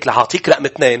 مش هناك لعطيك. رقم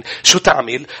 2 شو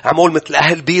تعمل؟ عمول مثل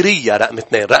أهل بيرية. رقم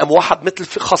 2. رقم 1 مثل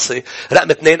في خصي.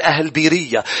 رقم 2 أهل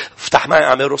بيرية. افتح معي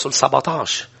أعمال رسل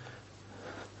 17.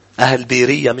 أهل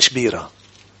بيرية مش بيرة.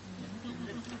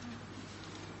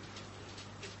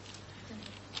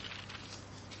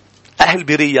 أهل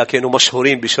بيرية كانوا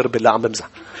مشهورين بشربل. لا عم بمزح.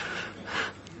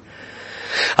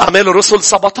 أعمال الرسل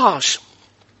 17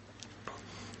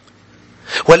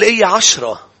 والآية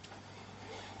 10.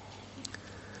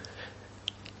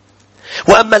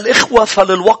 وأما الإخوة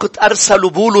فللوقت أرسلوا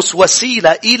بولس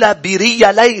وسيلة إلى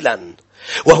بيرية ليلا.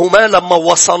 وهما لما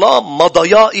وصلا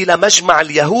مضيا إلى مجمع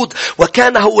اليهود.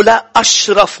 وكان هؤلاء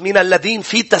أشرف من الذين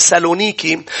في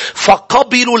تسالونيكي.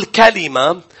 فقبلوا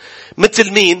الكلمة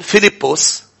مثل مين؟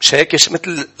 فيليبوس. مش هيك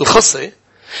مثل الخصي.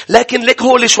 لكن لك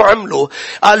هو اللي شو عملوا؟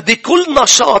 قال بكل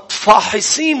نشاط فقط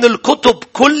فاحصين الكتب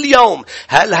كل يوم.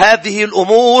 هل هذه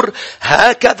الأمور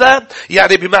هكذا؟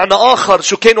 يعني بمعنى آخر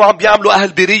شو كانوا عم بيعملوا أهل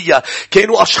برية؟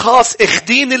 كانوا أشخاص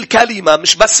اخدين الكلمة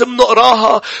مش بس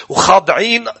منقراها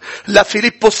وخاضعين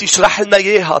لفيليبوس يشرح لنا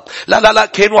إياها. لا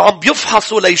كانوا عم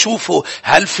بيفحصوا ليشوفوا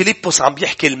هل فيليبوس عم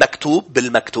بيحكي المكتوب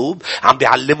بالمكتوب، عم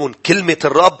بيعلمون كلمة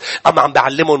الرب، أم عم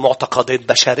بيعلمون معتقدات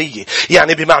بشرية.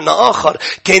 يعني بمعنى آخر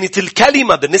كانت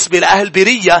الكلمة بالنسبة لأهل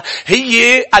برية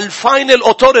هي الفاينل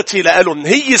اوتوريتي لهم،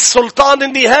 هي السلطان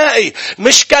النهائي،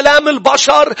 مش كلام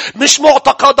البشر، مش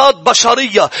معتقدات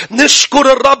بشرية.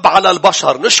 نشكر الرب على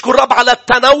البشر، نشكر الرب على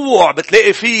التنوع.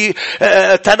 بتلاقي فيه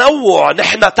تنوع،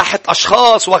 نحن تحت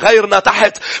أشخاص وغيرنا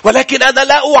تحت، ولكن أنا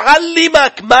لا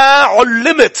أعلمك ما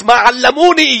علمت، ما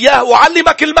علموني إياه،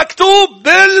 أعلمك المكتوب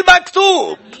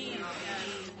بالمكتوب.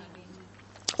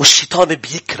 والشيطان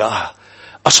بيكره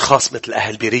أشخاص مثل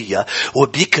أهل برية،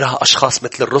 وبيكره أشخاص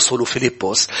مثل الرسل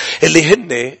وفيليبوس اللي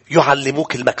هن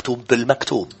يعلموك المكتوب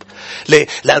بالمكتوب. ليه؟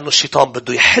 لأنه الشيطان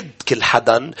بده يحد كل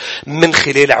حدا من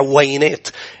خلال عوينات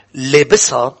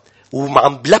لابسها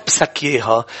وعم بلبسك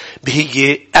إياها،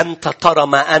 هي أنت ترى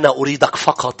ما أنا أريدك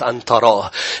فقط أن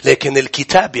تراه. لكن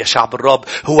الكتاب يا شعب الرب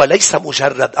هو ليس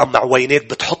مجرد عوينات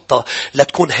بتحطها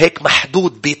لتكون هيك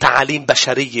محدود بتعاليم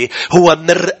بشرية. هو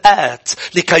مرآة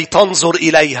لكي تنظر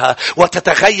إليها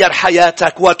وتتغير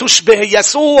حياتك وتشبه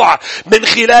يسوع من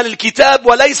خلال الكتاب،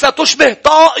 وليس تشبه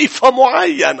طائفة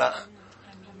معينة.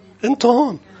 أنت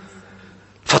هون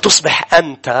فتصبح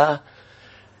أنت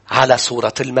على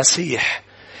صورة المسيح.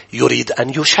 يريد أن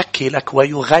يشكلك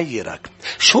ويغيرك.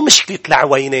 شو مشكلة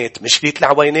العوينات؟ مشكلة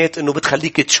العوينات إنه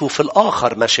بتخليك تشوف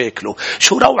الآخر مشاكله.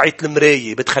 شو روعة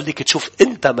المراية؟ بتخليك تشوف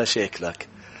أنت مشاكلك.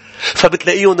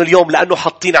 فبتلاقيهم اليوم لأنه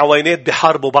حاطين عوينات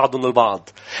بيحاربوا بعضهم البعض،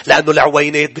 لأنه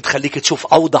العوينات بتخليك تشوف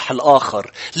أوضح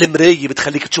الآخر. المراية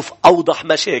بتخليك تشوف أوضح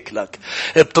مشاكلك.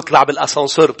 بتطلع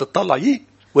بالأسانسور بتطلع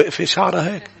وقفة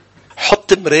شعرها هيك.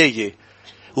 حط مراية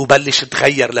وبلش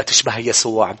تغير لتشبه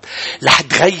يسوع. رح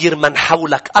تغير من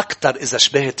حولك أكتر إذا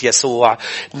شبهت يسوع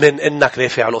من إنك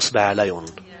رافع الأصبع عليهم.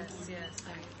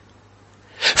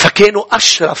 فكانوا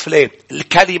أشرف ليه؟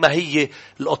 الكلمة هي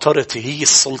الأوتوريتي، هي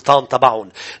السلطان تبعهم.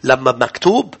 لما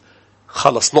مكتوب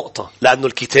خلص نقطة. لأنه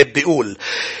الكتاب بيقول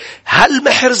هل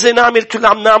محرزة نعمل كل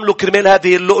عم نعمله كرمال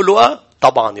هذه اللؤلؤة؟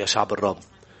 طبعا يا شعب الرب.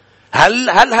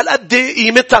 هل قد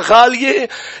قيمتها غالية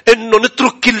إنه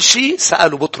نترك كل شيء؟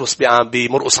 سألوا بطرس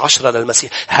بمرقس 10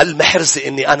 للمسيح هل محرزة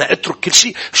إني أنا أترك كل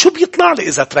شيء؟ شو بيطلع لي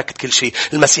إذا تركت كل شيء؟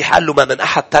 المسيح قال له ما من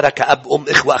أحد ترك أب أم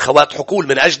إخوة أخوات حقول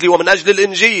من أجلي ومن أجل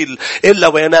الإنجيل إلا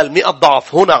وينال 100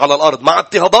 ضعف هنا على الأرض مع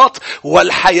اضطهادات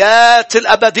والحياة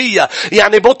الأبدية.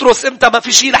 يعني بطرس أنت ما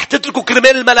في شيء رح تتركه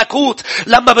كرمال الملكوت.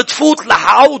 لما بتفوت رح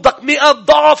أعوضك 100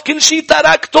 ضعف كل شيء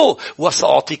تركته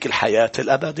وسأعطيك الحياة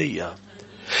الأبدية.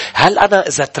 هل أنا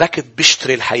إذا تركت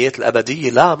بشتري الحياة الأبدية؟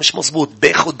 لا، مش مزبوط.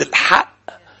 باخد الحق.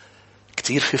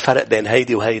 كتير في فرق بين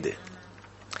هيدي وهيدي.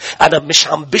 أنا مش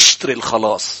عم بشتري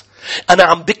الخلاص، أنا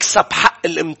عم بكسب حق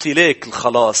الامتلاك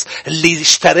الخلاص اللي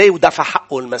اشتريه ودفع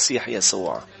حقه المسيح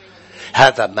يسوع.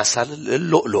 هذا مثل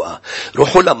اللؤلؤة.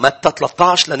 روحوا لمتى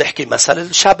 13 لنحكي مثل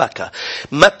الشبكة.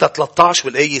 متى 13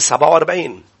 والآية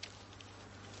 47.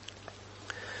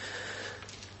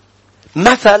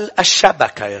 مثل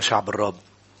الشبكة يا شعب الرب.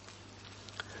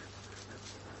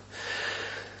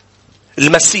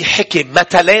 المسيح حكي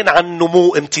مثلين عن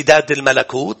نمو امتداد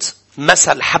الملكوت،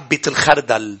 مثل حبة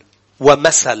الخردل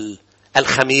ومثل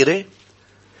الخميرة.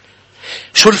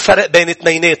 شو الفرق بين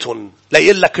اثنيناتهم؟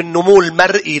 ليقول لك النمو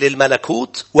المرئي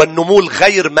للملكوت والنمو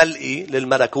الغير مرئي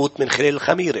للملكوت من خلال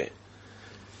الخميرة.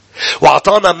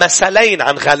 وأعطانا مثلين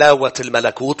عن غلاوة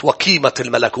الملكوت وقيمة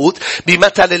الملكوت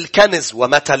بمثل الكنز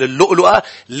ومثل اللؤلؤة.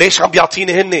 ليش عم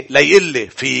بيعطيني هن؟ ليقول لي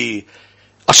في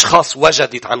أشخاص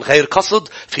وجدت عن غير قصد،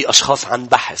 في أشخاص عن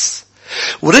بحث.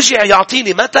 ورجع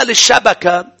يعطيني مثل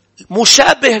الشبكة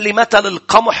مشابه لمثل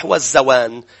القمح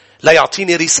والزوان، لا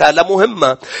يعطيني رسالة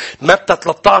مهمة. متى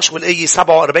 13 والآية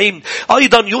 47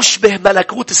 أيضا يشبه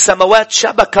ملكوت السماوات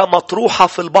شبكة مطروحة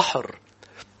في البحر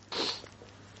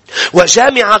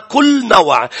وجامعة كل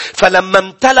نوع، فلما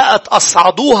امتلأت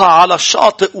أصعدوها على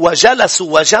الشاطئ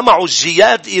وجلسوا وجمعوا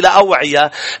الجياد إلى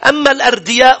أوعية، أما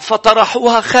الأردياء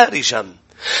فطرحوها خارجا.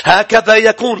 هكذا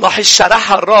يكون رح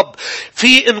شرح الرب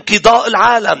في انقضاء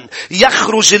العالم.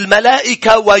 يخرج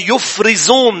الملائكة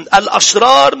ويفرزون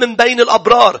الأشرار من بين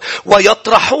الأبرار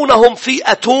ويطرحونهم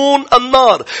في أتون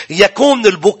النار. يكون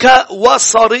البكاء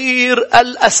وصرير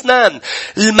الأسنان.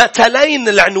 المثلين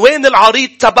العنوان العريض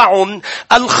تبعهم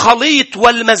الخليط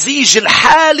والمزيج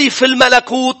الحالي في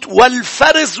الملكوت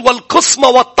والفرز والقسمة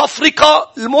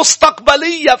والتفرقة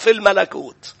المستقبلية في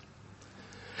الملكوت.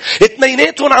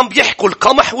 اثنيناتهم عم بيحكوا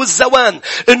القمح والزوان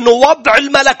انه وضع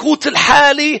الملكوت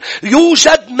الحالي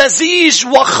يوجد مزيج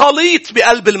وخليط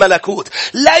بقلب الملكوت.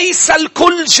 ليس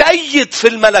الكل جيد في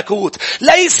الملكوت.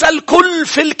 ليس الكل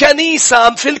في الكنيسة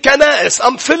أم في الكنائس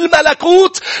أم في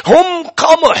الملكوت هم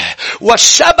قمح.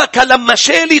 والشبكة لما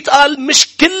شالت قال مش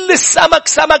كل السمك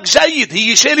سمك جيد.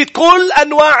 هي شالت كل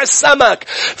أنواع السمك.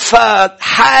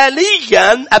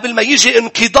 فحاليا قبل ما يجي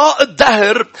انقضاء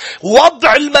الدهر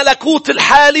وضع الملكوت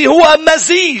الحالي هو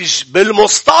مزيج.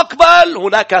 بالمستقبل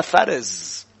هناك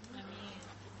فرز.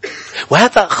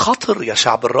 وهذا خطر يا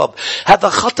شعب الرب. هذا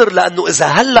خطر لأنه إذا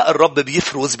هلأ الرب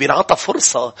بيفرز بينعطى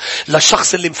فرصة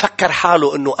للشخص اللي مفكر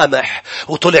حاله أنه قمح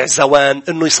وطلع زوان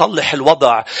أنه يصلح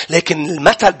الوضع. لكن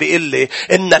المثل بيقول لي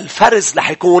أن الفرز رح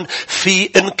يكون في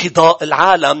انقضاء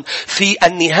العالم، في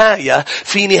النهاية،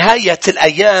 في نهاية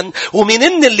الأيام.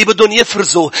 ومنين اللي بدهم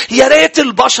يفرزوا؟ يا ريت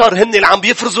البشر هن اللي عم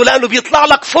بيفرزوا، لأنه بيطلع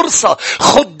لك فرصة.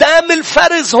 خدام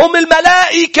الفرز هم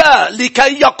الملائكة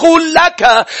لكي يقول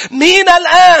لك مين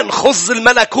الآن خذ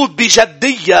الملكوت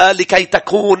بجدية لكي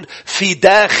تكون في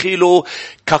داخله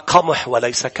كقمح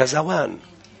وليس كزوان.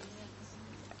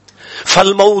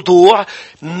 فالموضوع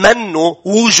منه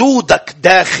وجودك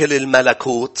داخل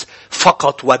الملكوت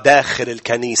فقط وداخل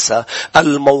الكنيسة.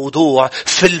 الموضوع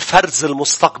في الفرز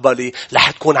المستقبلي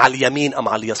رح تكون على اليمين أم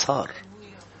على اليسار.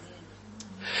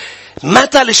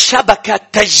 مثل الشبكة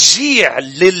تشجيع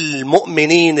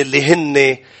للمؤمنين اللي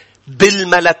هن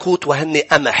بالملكوت وهن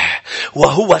قمح،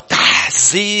 وهو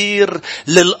تحذير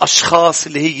للأشخاص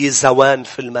اللي هي زوان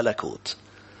في الملكوت.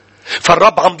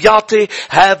 فالرب عم بيعطي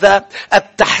هذا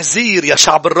التحذير يا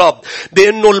شعب الرب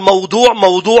بأنه الموضوع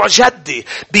موضوع جدي.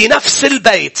 بنفس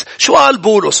البيت شو قال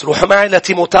بولس؟ روحوا معي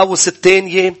لتيموثاوس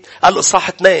الثانية الإصحاح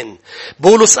 2.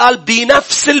 بولس قال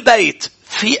بنفس البيت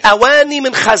في أواني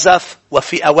من خزف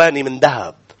وفي أواني من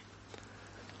ذهب.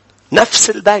 نفس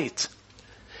البيت.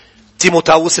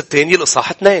 تيموثاوس الثاني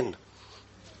الإصحاح 2.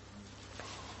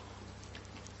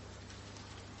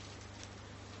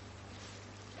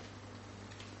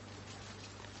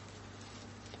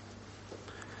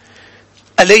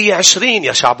 آية 20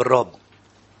 يا شعب الرب.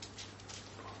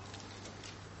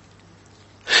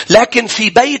 لكن في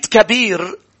بيت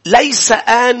كبير ليس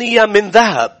آنية من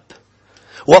ذهب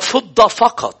وفضة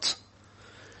فقط،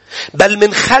 بل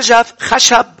من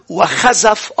خشب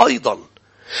وخزف أيضا،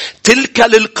 تلك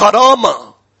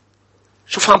للكرامة.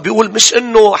 شوف عم بيقول مش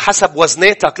انه حسب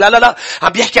وزناتك، لا لا لا،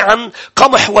 عم بيحكي عن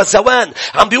قمح وزوان.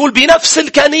 عم بيقول بنفس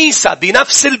الكنيسة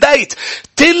بنفس البيت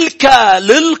تلك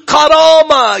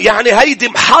للكرامة، يعني هيدي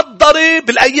محضرة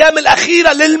بالأيام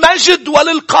الأخيرة للمجد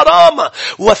وللكرامة،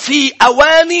 وفي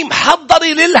أواني محضرة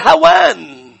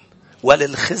للهوان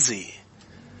وللخزي.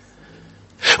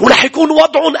 ورح يكون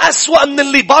وضعهم أسوأ من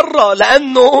اللي برا،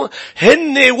 لأنه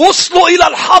هن وصلوا إلى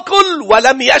الحقل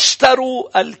ولم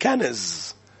يشتروا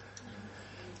الكنز.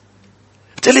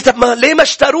 قلت لي طب ما ليه ما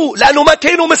اشتروه؟ لأنه ما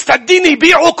كانوا مستعدين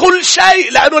يبيعوا كل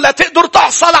شيء، لأنه لا تقدر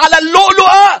تحصل على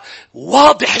اللؤلؤة.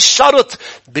 واضح الشرط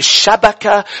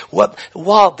بالشبكة،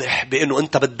 واضح بأنه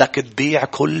أنت بدك تبيع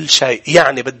كل شيء،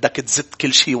 يعني بدك تزت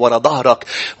كل شيء ورا ظهرك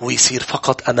ويصير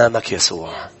فقط أمامك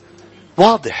يسوع.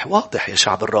 واضح يا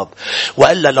شعب الرب.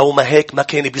 وإلا لو ما هيك ما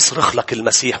كان بيصرخ لك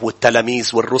المسيح والتلاميذ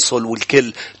والرسل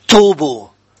والكل توبوا.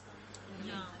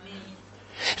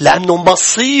 لأنه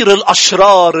مصير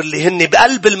الأشرار اللي هن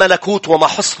بقلب الملكوت وما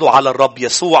حصلوا على الرب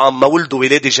يسوع ما ولدوا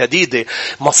ولادة جديدة،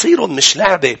 مصيرهم مش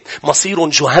لعبة، مصيرهم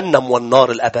جهنم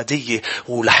والنار الأبدية.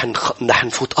 ورح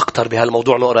نفوت أكتر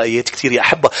بهالموضوع، نقرأ آيات كتير يا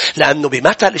أحبة، لأنه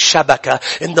بمثل الشبكة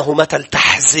إنه مثل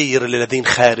تحذير للذين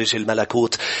خارج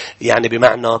الملكوت، يعني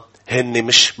بمعنى هن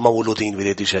مش مولودين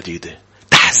ولادة جديدة.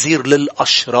 تحذير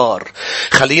للأشرار.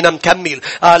 خلينا نكمل.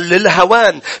 قال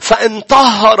للهوان، فإن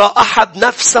طهر أحد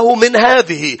نفسه من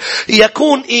هذه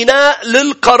يكون إناء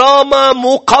للكرامة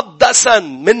مقدسا.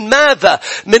 من ماذا؟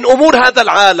 من أمور هذا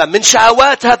العالم، من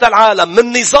شهوات هذا العالم،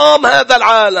 من نظام هذا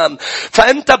العالم.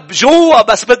 فأنت بجوا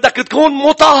بس بدك تكون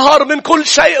مطهر من كل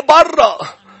شيء برا.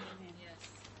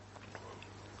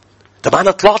 طب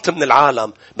أنا طلعت من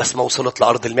العالم بس ما وصلت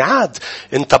لأرض الميعاد.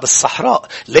 أنت بالصحراء.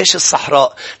 ليش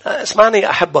الصحراء؟ اسمعني يا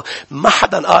أحبة، ما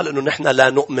حدا قال إنه نحن لا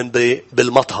نؤمن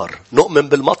بالمطهر. نؤمن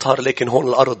بالمطهر، لكن هون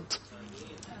الأرض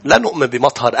لا نؤمن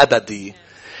بمطهر أبدي.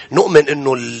 نؤمن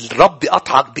إنه الرب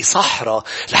يقطعك بصحراء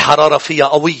الحرارة فيها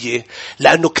قوية،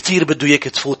 لأنه كتير بده إياك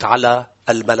تفوت على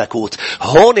الملكوت.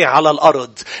 هون على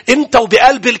الأرض أنت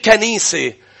وبقلب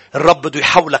الكنيسة الرب بده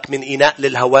يحولك من إناء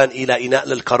للهوان إلى إناء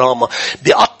للكرامة.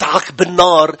 بيقطعك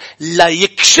بالنار لا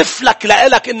يكشف لك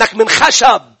لإلك إنك من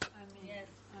خشب.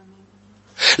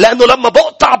 لأنه لما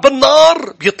بقطع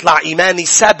بالنار بيطلع إيماني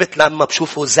ثابت. لما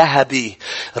بشوفه ذهبي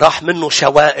راح منه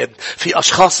شوائب. في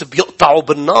أشخاص بيقطعوا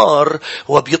بالنار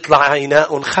وبيطلع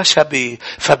إناء خشبي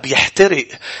فبيحترق.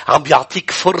 عم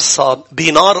بيعطيك فرصة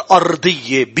بنار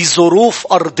أرضية،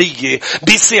 بظروف أرضية،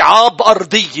 بصعاب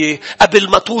أرضية، قبل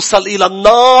ما توصل إلى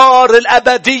النار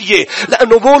الأبدية.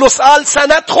 لأنه بولس قال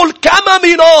سندخل كما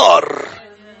بنار.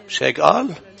 مش هيك قال؟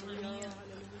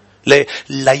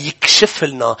 ليكشف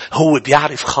لنا. هو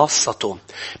بيعرف خاصته،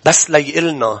 بس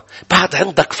ليقلنا بعد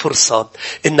عندك فرصة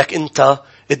انك انت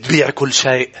تبيع كل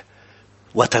شيء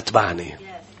وتتبعني.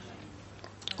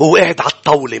 هو قاعد على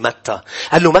الطاولة متى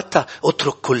قال له متى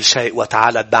اترك كل شيء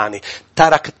وتعال اتبعني.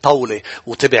 ترك الطاولة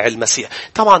وتبع المسيح.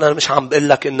 طبعا أنا مش عم بقول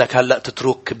لك إنك هلأ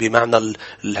تترك بمعنى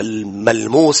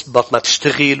الملموس بط ما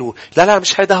تشتغل لا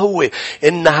مش هذا هو.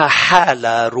 إنها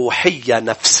حالة روحية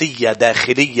نفسية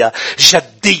داخلية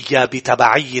جدية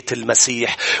بتبعية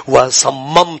المسيح.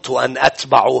 وصممت أن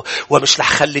أتبعه ومش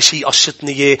رح خلي شيء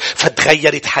قشطني إياه.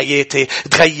 فتغيرت حياتي،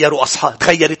 تغيروا أصحاب،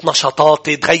 تغيرت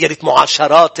نشاطاتي، تغيرت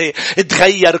معاشراتي،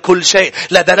 تغير كل شيء.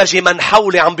 لدرجة من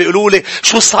حولي عم بيقولوا لي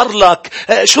شو صار لك؟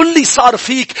 شو اللي صار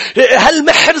فيك؟ هل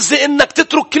محرزة انك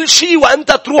تترك كل شيء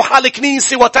وانت تروح على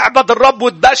الكنيسة وتعبد الرب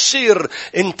وتبشر؟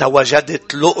 انت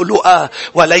وجدت لؤلؤة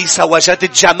وليس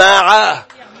وجدت جماعة.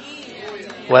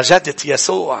 وجدت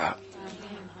يسوع.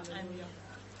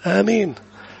 آمين.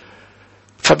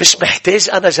 فمش محتاج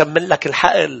انا جمل لك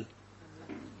الحقل.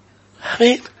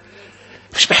 آمين.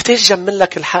 مش محتاج جمل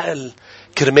لك الحقل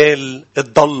كرمال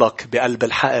تضلك بقلب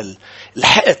الحقل.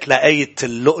 لحقت لقيت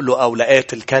اللؤلؤة أو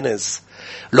لقيت الكنز.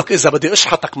 لك إذا بدي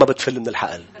أشحطك ما بتفل من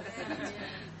الحقل.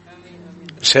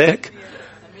 مش هيك؟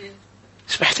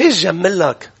 مش محتاج جمل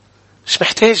لك. مش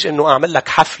محتاج إنه أعمل لك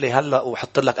حفلة هلأ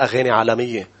وحط لك أغاني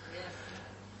عالمية.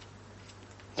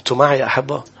 أنتوا معي يا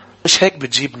أحبة؟ مش هيك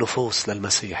بتجيب نفوس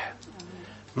للمسيح.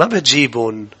 ما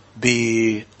بتجيبهم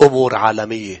بأمور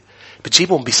عالمية.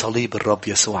 بتجيبهم بصليب الرب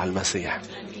يسوع المسيح.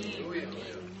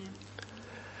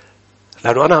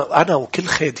 لأنه أنا وكل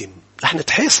خادم رح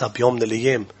نتحاسب يوم من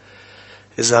الأيام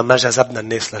إذا ما جذبنا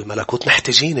الناس للملكوت.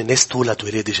 محتاجين الناس تولد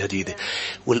ولادة جديدة.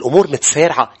 والأمور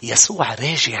متسارعة. يسوع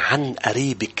راجع عن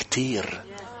قريب كتير.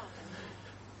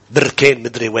 بركان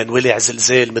مدري وين ولع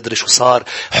زلزال مدري شو صار.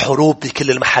 حروب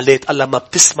بكل المحلات. قال لما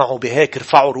بتسمعوا بهيك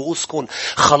ارفعوا رؤوسكم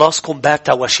خلاصكم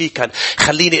باتا وشيكا.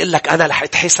 خليني اقول لك انا رح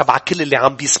اتحاسب على كل اللي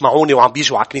عم بيسمعوني وعم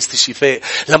بيجوا على كنيسة الشفاء.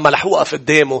 لما رح اوقف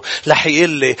قدامه رح يقول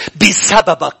لي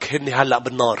بسببك هني هلأ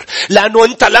بالنار. لانه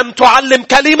انت لم تعلم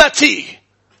كلمتي.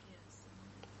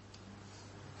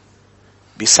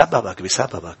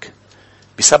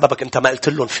 بسببك انت ما قلت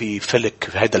لهم في فلك.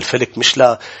 هيدا الفلك مش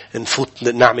لا نفوت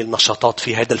نعمل نشاطات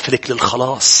فيه. هيدا الفلك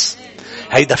للخلاص.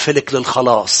 هيدا فلك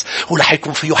للخلاص. ورح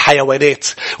يكون فيه حيوانات.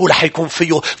 ورح يكون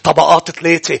فيه طبقات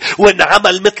 3.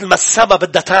 وانعمل مثل ما السماء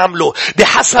بدها تعمله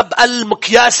بحسب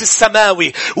المقياس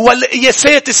السماوي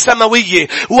والقياسات السماوية.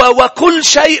 وكل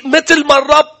شيء مثل ما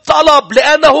الرب طلب.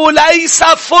 لأنه ليس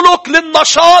فلك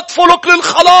للنشاط، فلك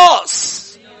للخلاص.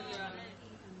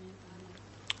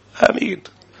 آمين.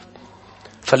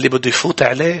 فاللي بده يفوت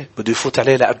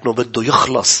عليه لأنه بده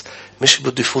يخلص. مش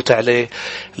بده يفوت عليه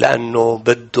لأنه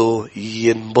بده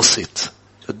ينبسط.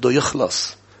 بده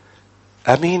يخلص.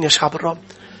 آمين يا شعب الرب.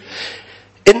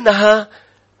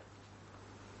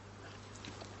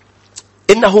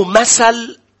 إنه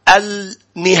مثل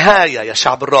النهاية يا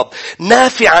شعب الرب.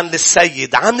 نافعا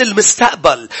للسيد عن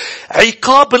المستقبل.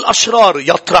 عقاب الأشرار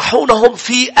يطرحونهم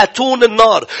في أتون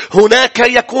النار. هناك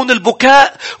يكون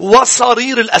البكاء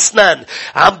وصرير الأسنان.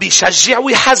 عم بيشجع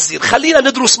ويحذر. خلينا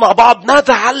ندرس مع بعض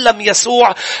ماذا علم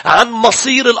يسوع عن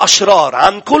مصير الأشرار.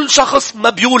 عن كل شخص ما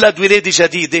بيولد ولادة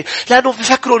جديدة. لأنه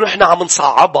بفكروا نحن عم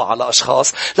نصعبها على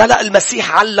أشخاص. لا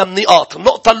المسيح علم نقاط.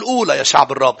 النقطة الأولى يا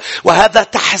شعب الرب وهذا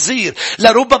تحذير.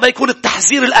 لربما يكون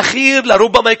التحذير الأخير.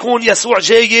 لربما يكون يسوع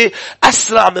جاي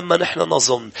أسرع مما نحن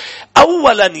نظن.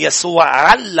 أولا يسوع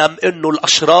علم أنه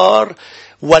الأشرار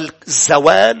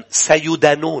والزوان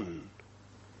سيدانون.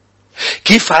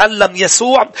 كيف علم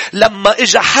يسوع؟ لما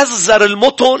اجى حذر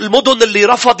المدن اللي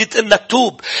رفضت انك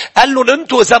توب. قال لهم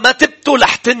انتوا اذا ما تبتوا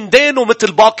رح تندانوا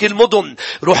مثل باقي المدن.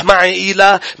 روح معي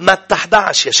الى متى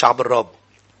 11 يا شعب الرب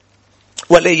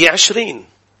ولي 20.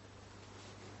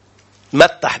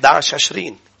 متى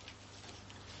 11:20.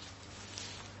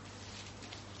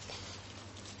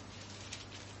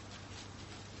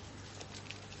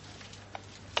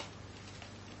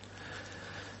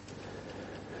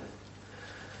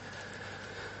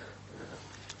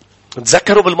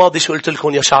 تذكروا بالماضي شو قلت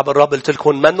لكم يا شعب الرب؟ قلت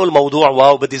لكم منه الموضوع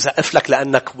واو بدي زقف لك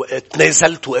لأنك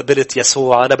تنازلت وقبلت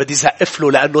يسوع. أنا بدي زقف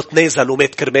له لأنه تنازل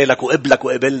ومات كرمالك وقبلك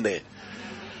وقبلني.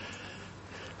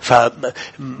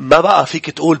 فما بقى فيك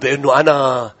تقول بأنه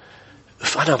أنا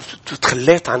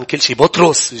تخليت عن كل شيء.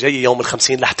 بطرس جاي يوم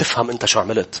 50 رح تفهم أنت شو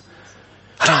عملت.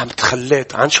 أنا عم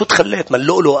تخليت عن شو تخليت؟ ما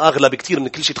اللؤلؤة أغلى بكتير من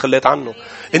كل شيء تخليت عنه.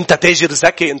 أنت تاجر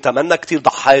ذكي، أنت منا كتير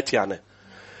ضحيت يعني.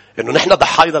 إنه نحن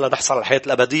ضحينا لنحصل على الحياة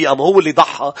الأبدية، أما هو اللي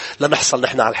ضحى لنحصل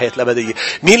نحن على الحياة الأبدية.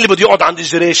 مين اللي بده يقعد عند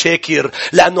الجري شاكر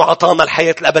لأنه عطانا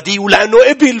الحياة الأبدية ولأنه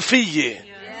قبل فيه،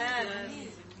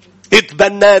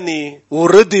 اتبناني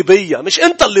ورضي بيا. مش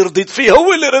أنت اللي رضيت فيه،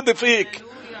 هو اللي رضي فيك.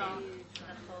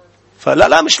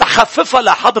 فلا مش لخففها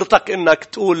لحضرتك إنك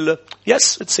تقول yes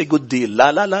it's a good deal.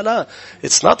 لا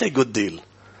it's not a good deal.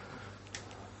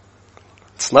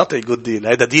 it's not a good deal.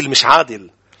 هذا ديل مش عادل.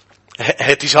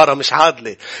 هي تجارة مش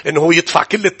عادلة. إنه هو يدفع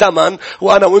كل الثمن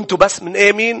وأنا وأنتو بس من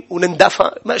آمين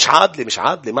ونندفع. مش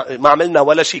عادلة. ما عملنا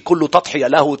ولا شيء، كله تضحية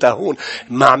له تهون.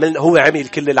 ما عملنا، هو عمل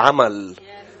كل العمل.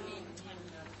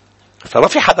 فما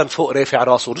في حدا فوق رافع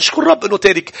راسه. نشكر رب إنه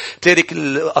تارك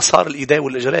الأثار الإيدين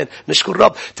والإجرين. نشكر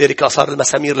رب تارك أثار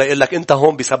المسامير ليقول لك أنت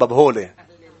هون بسبب هولي،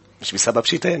 مش بسبب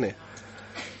شيء تاني.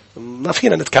 ما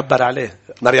فينا نتكبر عليه.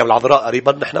 مريم العذراء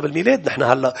قريبا نحن بالميلاد. نحن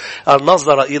هلا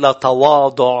نظر إلى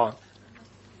تواضع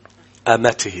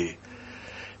أمته.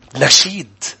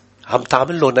 نشيد عم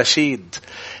تعمل له نشيد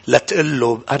لتقول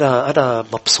له أنا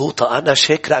مبسوطة، أنا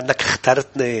شاكرة أنك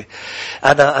اخترتني،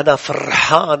 أنا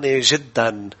فرحانة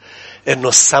جدا إنه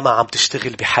السماء عم تشتغل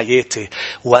بحياتي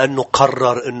وأنه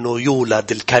قرر إنه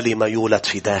يولد الكلمة، يولد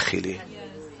في داخلي.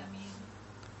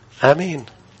 آمين.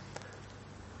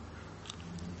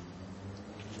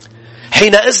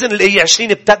 حينئذ الآية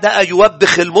 20 ابتدأ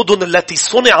يوبخ المدن التي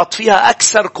صنعت فيها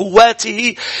أكثر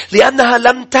قواته لأنها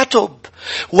لم تتب.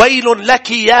 ويل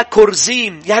لك يا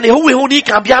كورزين. يعني هو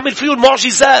هونيك عم بيعمل فيه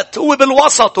المعجزات، هو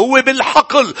بالوسط، هو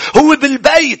بالحقل، هو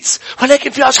بالبيت، ولكن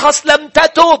في أشخاص لم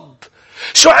تتب.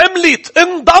 شو عملت؟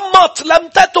 انضمت، لم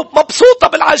تتب، مبسوطة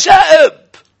بالعجائب.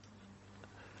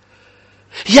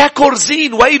 يا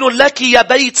كورزين ويل لك يا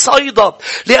بيت صيدا،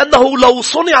 لأنه لو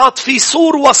صنعت في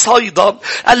سور وصيدا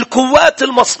القوات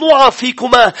المصنوعة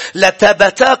فيكما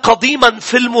لتبتا قديما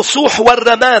في المسوح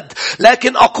والرماد.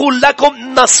 لكن أقول لكم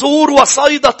أن سور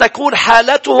وصيدا تكون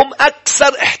حالتهم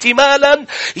أكثر احتمالا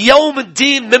يوم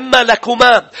الدين مما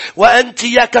لكما. وأنت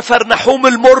يا كفرنحوم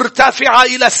المرتفعة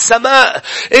إلى السماء،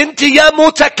 أنت يا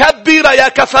متكبرة يا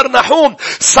كفرنحوم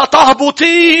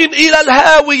ستهبطين إلى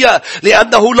الهاوية.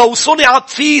 لأنه لو صنعت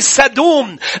في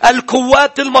سدوم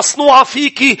القوات المصنوعة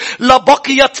فيك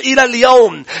لبقيت إلى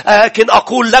اليوم. لكن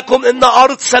أقول لكم إن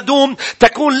أرض سدوم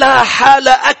تكون لها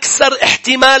حالة أكثر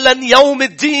احتمالا يوم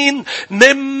الدين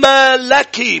مما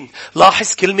لك.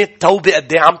 لاحظ كلمة توبة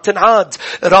قد ايه عم تنعاد.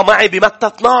 را معي بمتى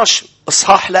 12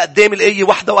 اصحاح لقدام الآية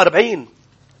 41.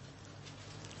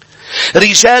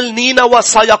 رجال نينوى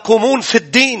سيقومون في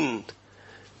الدين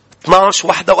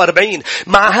 12:41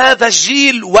 مع هذا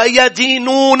الجيل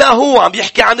ويدينونه. عم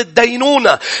يحكي عن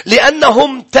الدينونة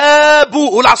لأنهم تابوا.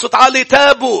 قول على صوت عالي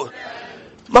تابوا.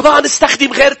 ما بقى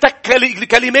نستخدم غير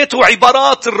كلمات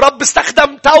وعبارات. الرب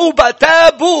استخدم توبة،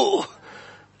 تابوا.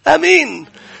 أمين.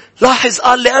 لاحظ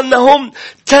قال لأنهم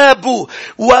تابوا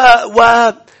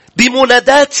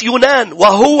بمنادات يونان،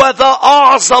 وهو ذا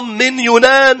أعظم من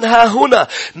يونان ها هنا.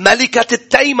 ملكة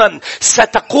التيمن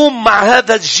ستقوم مع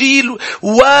هذا الجيل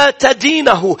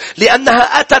وتدينه،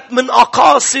 لأنها أتت من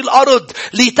أقاصي الأرض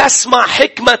لتسمع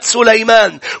حكمة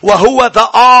سليمان، وهو ذا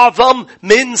أعظم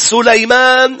من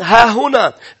سليمان ها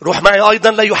هنا. روح معي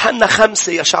أيضا ليوحنا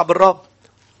 5 يا شعب الرب،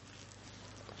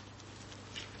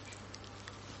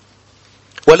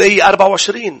 والآية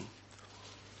 24.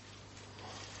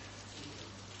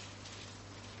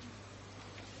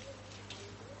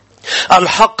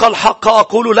 الحق الحق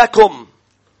أقول لكم.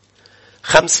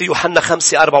 5 يوحنا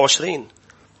 5:24.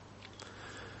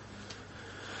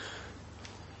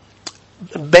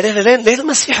 ليه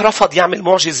المسيح رفض يعمل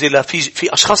معجزة؟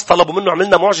 في أشخاص طلبوا منه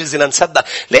عملنا معجزة لنصدق.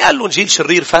 ليه قال له جيل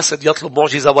شرير فاسد يطلب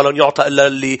معجزة ولن يعطى إلا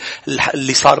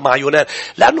اللي صار مع يونان؟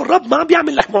 لأنه الرب ما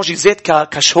بيعمل لك معجزات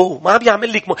كشو. ما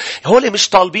بيعمل لك هول مش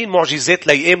طالبين معجزات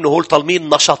ليأمنوا، هول طالبين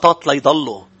نشاطات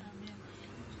ليضلوا.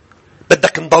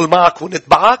 بدك نضل معك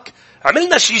ونتبعك؟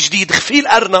 عملنا شيء جديد، خفي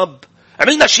الأرنب،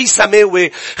 عملنا شيء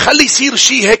سماوي، خلي يصير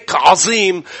شيء هيك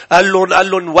عظيم. قال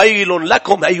لهم ويل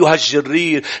لكم أيها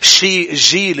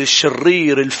الجيل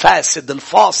الشرير الفاسد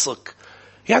الفاسق.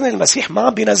 يعني المسيح ما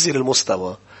عم بينزل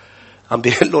المستوى، عم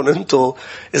بيقول لهم انتوا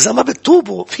إذا ما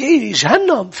بتتوبوا في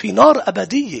جهنم، في نار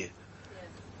أبدية.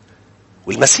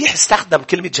 والمسيح استخدم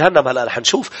كلمة جهنم. هلأ رح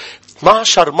نشوف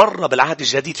 12 مرة بالعهد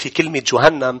الجديد في كلمة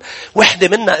جهنم.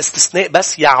 واحدة منها استثناء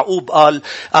بس يعقوب قال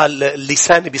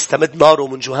اللسان بيستمد ناره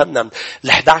من جهنم.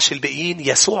 ال11 الباقيين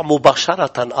يسوع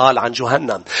مباشرة قال عن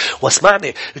جهنم.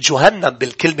 واسمعني، جهنم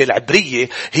بالكلمة العبرية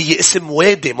هي اسم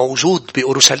وادي موجود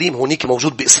بأورشليم، هونيك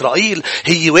موجود بإسرائيل.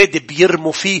 هي وادي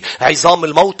بيرموا فيه عظام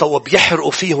الموتى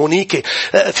وبيحرقوا فيه هونيك.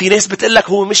 في ناس بتقلك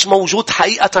هو مش موجود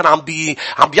حقيقة،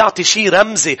 عم بيعطي شيء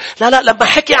رمزي. لا، لما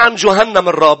حكي عن جهنم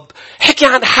الرب حكي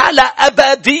عن حالة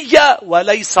أبدية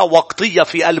وليس وقتية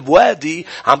في قلب وادي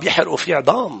عم بيحرقوا فيه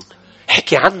عظام.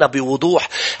 حكي عنها بوضوح،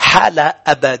 حالة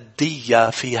أبدية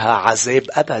فيها عذاب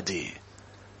أبدي.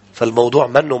 فالموضوع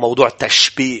منه موضوع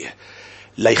تشبيه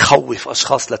ليخوف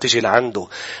أشخاص لتجي لعنده.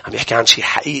 عم يحكي عن شيء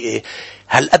حقيقي.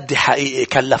 هل قد حقيقي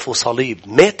كلفوا صليب،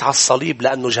 مات على الصليب،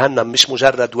 لأنه جهنم مش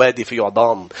مجرد وادي فيه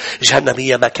عظام. جهنم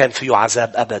هي مكان فيه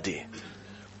عذاب أبدي.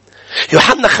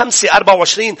 يوحنا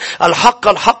 5:24 الحق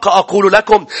الحق أقول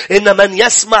لكم إن من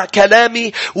يسمع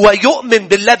كلامي ويؤمن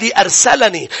بالذي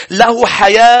أرسلني له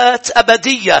حياة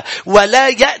أبدية ولا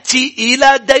يأتي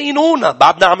إلى دينونة.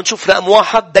 بعدنا عم نشوف رقم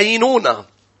 1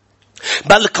 دينونة،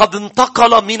 بل قد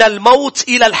انتقل من الموت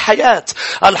إلى الحياة.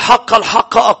 الحق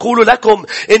الحق أقول لكم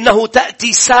إنه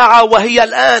تأتي ساعة وهي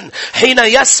الآن حين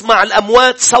يسمع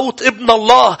الأموات صوت ابن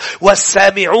الله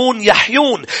والسامعون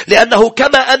يحيون، لأنه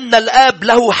كما أن الآب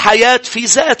له حياة في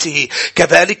ذاته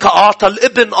كذلك أعطى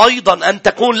الابن أيضا أن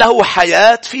تكون له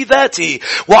حياة في ذاته،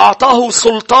 وأعطاه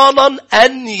سلطانا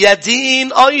أن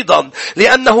يدين أيضا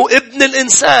لأنه ابن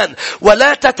الإنسان.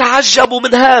 ولا تتعجبوا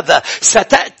من هذا،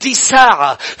 ستأتي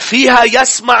ساعة فيها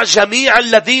يسمع جميع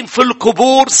الذين في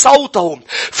القبور صوتهم،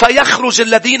 فيخرج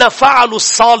الذين فعلوا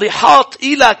الصالحات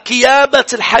إلى قيامة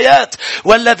الحياة،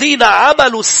 والذين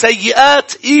عملوا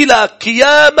السيئات إلى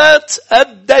قيامة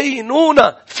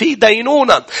الدينونة. في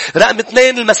دينونة. رقم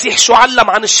 2 المسيح شو علم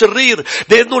عن الشرير؟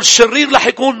 بأنه الشرير رح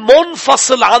يكون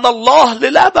منفصل عن الله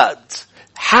للأبد.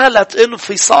 حالة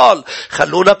انفصال.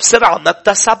 خلونا بسرعة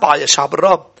متى 7 يا شعب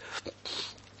الرب.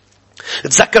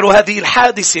 تذكروا هذه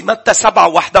الحادثة متى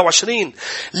 7:21.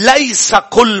 ليس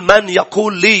كل من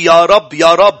يقول لي يا رب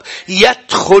يا رب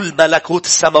يدخل ملكوت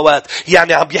السماوات.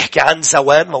 يعني عم بيحكي عن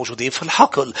زوان موجودين في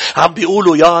الحقل عم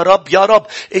بيقولوا يا رب يا رب.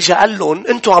 اجا قال لهم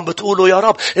انتوا عم بتقولوا يا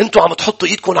رب، انتوا عم تحطوا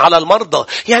ايدكم على المرضى،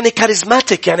 يعني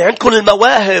كاريزماتيك، يعني عندكم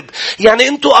المواهب، يعني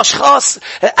انتوا اشخاص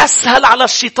اسهل على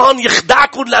الشيطان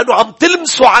يخدعكم لانه عم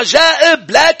تلمسوا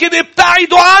عجائب، لكن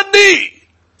ابتعدوا عني.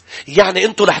 يعني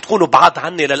انتوا رح تكونوا بعاد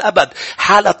عني للأبد.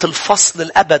 حالة الفصل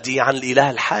الأبدي عن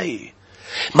الإله الحي.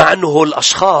 مع أنه هو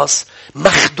الأشخاص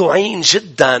مخدوعين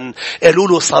جدا. قالوا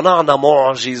له صنعنا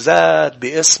معجزات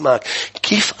باسمك.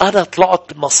 كيف أنا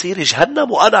طلعت مصير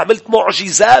جهنم وأنا عملت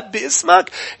معجزات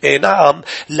باسمك؟ إيه نعم،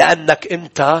 لأنك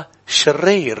أنت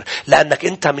شرير، لأنك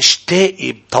أنت مش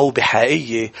تائب توبة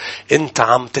حقيقية. أنت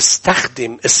عم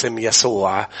تستخدم اسم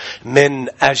يسوع من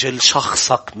أجل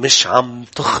شخصك، مش عم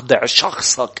تخضع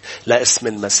شخصك لاسم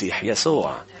المسيح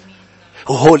يسوع.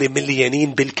 وهول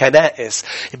مليانين بالكنائس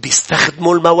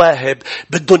بيستخدموا المواهب،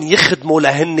 بدهم يخدموا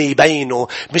لهن يبينوا،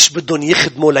 مش بدهم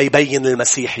يخدموا ليبين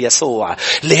المسيح يسوع.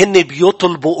 لهن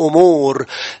بيطلبوا أمور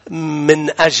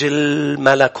من أجل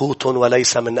ملكوت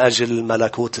وليس من أجل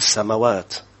ملكوت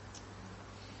السماوات.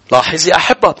 لاحظ يا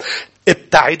أحبة،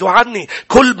 ابتعدوا عني.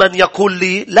 كل من يقول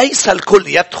لي، ليس الكل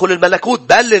يدخل الملكوت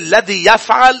بل الذي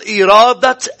يفعل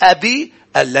إرادة أبي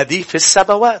الذي في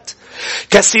السماوات.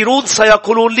 كثيرون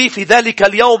سيقولون لي في ذلك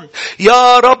اليوم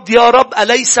يا رب يا رب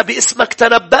أليس باسمك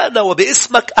تنبأنا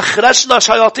وباسمك أخرجنا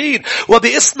شياطين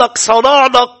وباسمك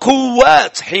صنعنا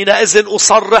قوات؟ حينئذ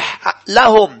أصرح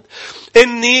لهم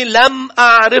إني لم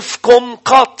أعرفكم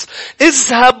قط.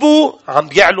 اذهبوا. عم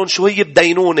بيعلن شو هي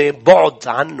بدينونة، بعد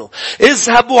عنه.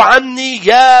 اذهبوا عني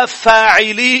يا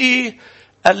فاعلي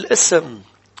الاسم.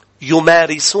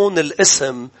 يمارسون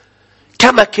الاسم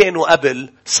كما كانوا قبل.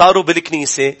 صاروا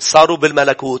بالكنيسة، صاروا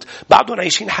بالملكوت، بعدهم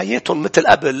عايشين حياتهم مثل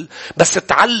قبل، بس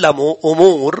تعلموا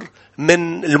أمور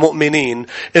من المؤمنين.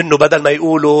 إنه بدل ما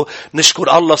يقولوا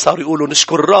نشكر الله صاروا يقولوا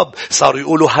نشكر الرب، صاروا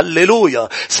يقولوا هللويا،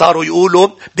 صاروا يقولوا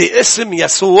باسم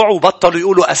يسوع وبطلوا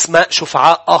يقولوا أسماء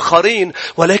شفعاء آخرين.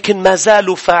 ولكن ما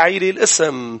زالوا فاعلي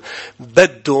الاسم.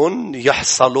 بدهم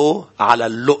يحصلوا على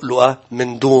اللؤلؤة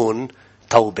من دون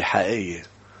توبة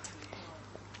حقيقية.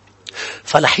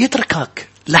 فلح يتركك،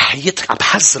 عم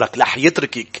بحذرك، رح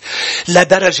يتركك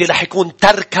لدرجة رح يكون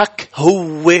تركك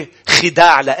هو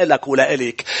خداع لإلك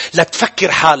ولإلك. لا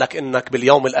تفكر حالك إنك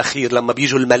باليوم الأخير لما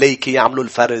بيجوا الملائكة يعملوا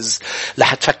الفرز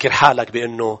رح تفكر حالك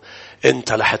بأنه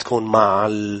أنت رح تكون مع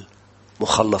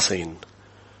المخلصين.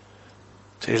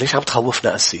 ليش عم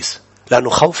تخوفنا أسيس؟ لأنه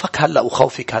خوفك هلأ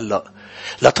وخوفك هلأ.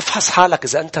 لا تفحص حالك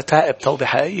إذا أنت تائب توبة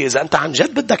حقيقية، إذا أنت عن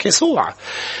جد بدك يسوع،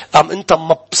 أم أنت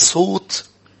مبسوط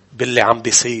باللي عم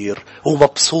بيصير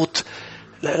ومبسوط.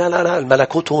 لا لا لا لا،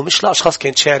 الملكوت هو مش لأشخاص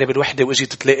كانت شاعرة بالوحدة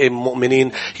وإجيت تلاقي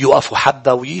مؤمنين يوقفوا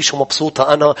حدا ويعيشوا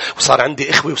مبسوطة أنا وصار عندي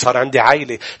إخوة وصار عندي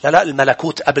عائلة. لا لا،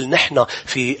 الملكوت قبل نحن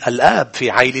في الآب، في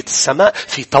عائلة السماء،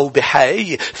 في توبة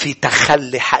حقيقية، في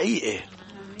تخلي حقيقي،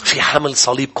 في حمل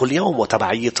صليب كل يوم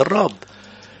وتبعية الرب.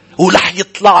 ولح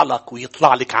يطلع لك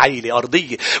ويطلع لك عائلة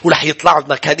أرضية، ولح يطلع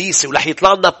لنا كنيسة، ولح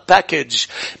يطلع لنا باكج.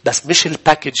 بس مش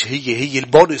الباكج هي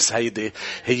البونس.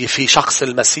 هي في شخص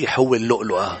المسيح هو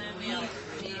اللؤلؤة.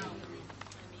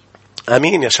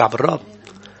 أمين يا شعب الرب.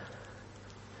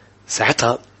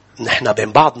 ساعتها نحن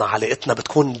بين بعضنا علاقتنا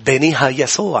بتكون بينيها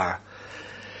يسوع.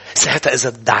 ساعتها إذا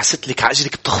دعست لك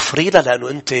عجلك بتغفري لها لأنه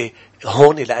أنت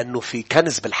هون، لأنه في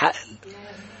كنز بالحقل،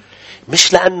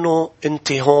 مش لأنه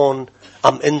أنت هون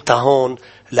أم أنت هون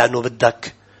لأنه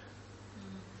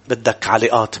بدك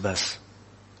علاقات بس.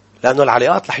 لأنه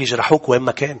العلاقات رح يجرحوك وين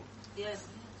ما كان.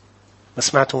 ما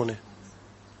سمعتوني؟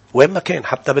 وين ما كان،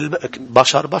 حتى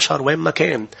بشر وين ما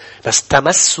كان. بس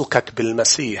تمسكك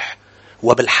بالمسيح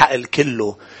وبالحقل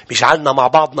كله بيجعلنا مع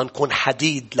بعضنا نكون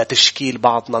حديد لتشكيل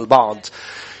بعضنا البعض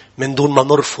من دون ما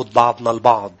نرفض بعضنا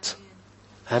البعض.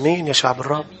 أمين يا شعب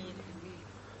الرب.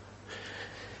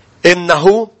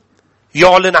 إنه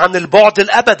يعلن عن البعد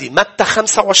الأبدي. متى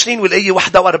 25 والآية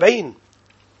 41.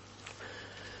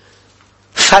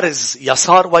 فرز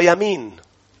يسار ويمين.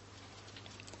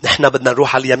 نحن بدنا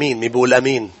نروح على اليمين. مين بيقول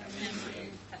أمين؟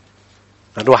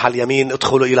 نروح على اليمين.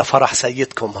 ادخلوا إلى فرح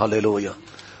سيدكم. هاليلويا.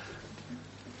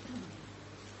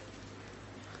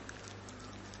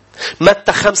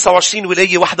 متى 25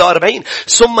 والآية 41.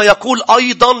 ثم يقول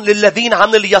أيضا للذين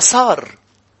عن اليسار: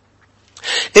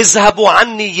 اذهبوا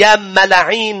عني يا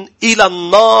ملعين إلى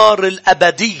النار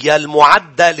الأبدية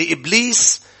المعدة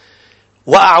لإبليس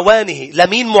وأعوانه.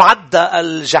 لمين معدة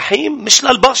الجحيم؟ مش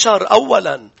للبشر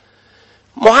أولا،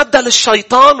 معدة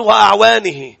للشيطان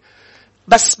وأعوانه.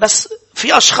 بس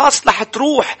في أشخاص رح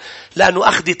تروح لأنه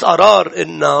أخذت قرار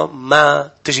إن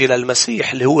ما تجي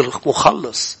للمسيح اللي هو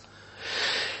المخلص.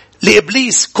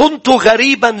 لإبليس: كنت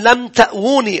غريبا لم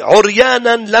تأووني،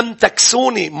 عريانا لم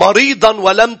تكسوني، مريضا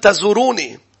ولم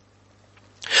تزوروني.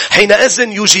 حينئذ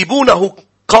يجيبونه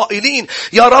قائلين: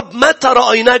 يا رب متى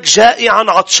رأيناك جائعا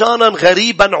عطشانا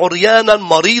غريبا عريانا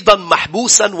مريضا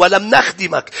محبوسا ولم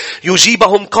نخدمك؟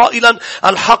 يجيبهم قائلا: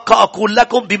 الحق أقول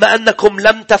لكم بما أنكم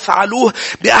لم تفعلوه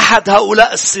بأحد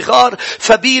هؤلاء الصغار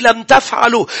فبي لم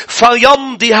تفعلوا.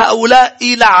 فيمضي هؤلاء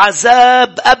إلى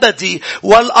عذاب أبدي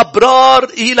والأبرار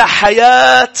إلى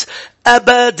حياة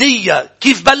أبدية.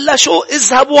 كيف بلشوا؟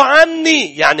 اذهبوا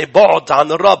عني، يعني بعد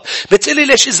عن الرب. بتقولي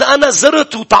ليش إذا أنا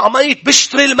زرت وطعميت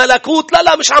بشتري الملكوت؟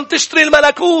 لا مش عم تشتري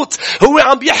الملكوت. هو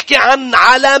عم بيحكي عن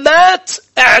علامات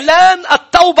إعلان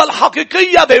التوبة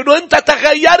الحقيقية، بأنه أنت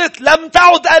تغيرت، لم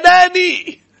تعد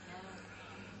أناني.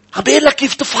 عم بيقول لك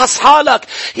كيف تفحص حالك.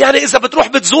 يعني إذا بتروح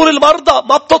بتزور المرضى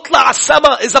ما بتطلع على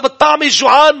السماء، إذا بتطعمي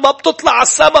الجوعان ما بتطلع على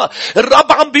السماء.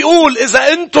 الرب عم بيقول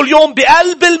إذا أنتوا اليوم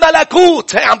بقلب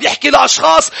الملكوت، هي عم بيحكي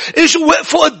لأشخاص إجوا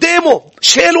وقفوا قدامه،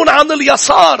 شالون عن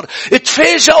اليسار،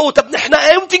 اتفاجئوا: طب نحن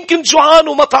امتى كنت جوعان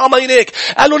وما طعميناك؟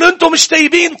 قالوا أنتوا مش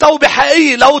تايبين توبة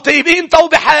حقيقية. لو تايبين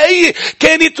توبة حقيقية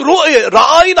كانت رؤية: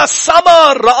 رأينا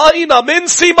الثمر، رأينا من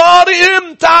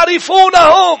ثمارهم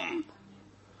تعرفونهم.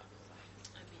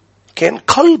 كان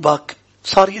قلبك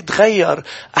صار يتغير،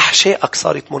 أحشائك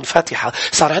صارت منفتحة،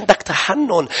 صار عندك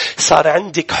تحنن، صار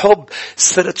عندك حب،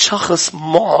 صرت شخص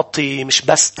معطي مش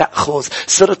بس تأخذ،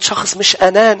 صرت شخص مش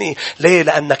أناني. ليه؟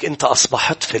 لأنك أنت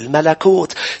أصبحت في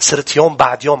الملكوت، صرت يوم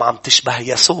بعد يوم عم تشبه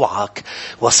يسوعك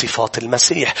وصفات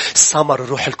المسيح. ثمر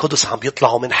الروح القدس عم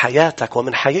يطلعوا من حياتك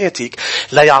ومن حياتك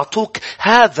ليعطوك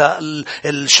هذا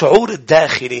الشعور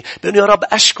الداخلي بأنه يا رب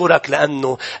أشكرك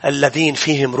لأنه الذين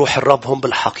فيهم روح الرب هم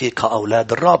بالحقيقة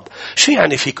أولاد الرب. شو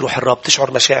يعني فيك روح الرب؟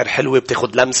 تشعر مشاعر حلوة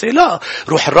بتاخد لمسة؟ لا،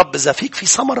 روح الرب إذا فيك في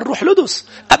ثمر الروح القدس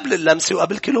قبل اللمسة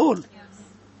وقبل كل هول.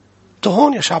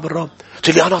 تهون يا شعب الرب.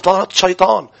 تقول لي أنا طردت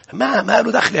شيطان. ما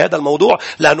له دخل هذا الموضوع،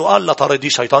 لأنه قال لا طردي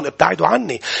شيطان ابتعدوا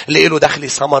عني. اللي له دخل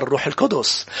ثمر الروح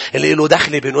القدس، اللي له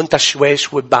دخل بأنه أنت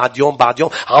شويش وبعد يوم بعد يوم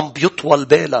عم بيطول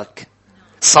بالك،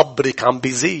 صبرك عم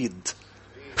بيزيد،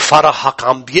 فرحك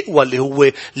عم بيقوى اللي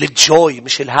هو الجوي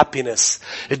مش الهابينس.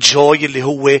 الجوي اللي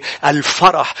هو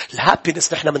الفرح.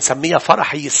 الهابينس نحن بنسميها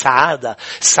فرح، هي السعادة.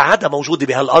 السعادة موجودة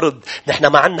بهالأرض، نحن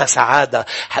ما عنا سعادة،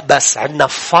 بس عنا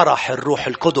فرح الروح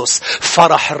القدس.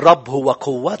 فرح الرب هو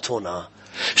قوتنا.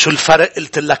 شو الفرق؟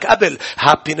 قلت لك قبل،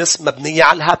 happiness مبنية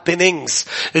على الهابينينجز.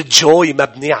 الجوي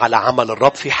مبنية على عمل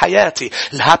الرب في حياتي.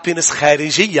 الهابينس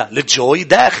خارجية، الجوي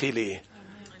داخلي.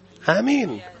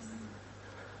 آمين.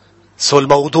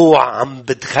 الموضوع عم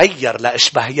بتغير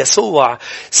لأشبه يسوع.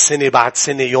 سنة بعد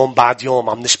سنة، يوم بعد يوم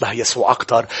عم نشبه يسوع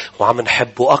أكتر وعم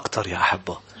نحبه أكتر يا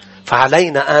أحبة.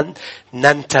 فعلينا أن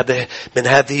ننتبه من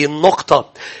هذه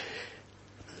النقطة.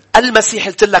 المسيح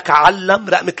قلت لك علم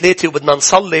رقم 3 وبدنا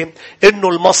نصلي إنه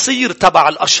المصير تبع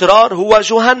الأشرار هو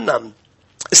جهنم.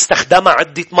 استخدمها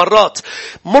عدة مرات.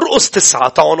 مرقس 9،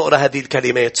 تعالوا نقرأ هذه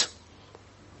الكلمات.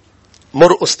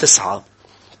 مرقس 9.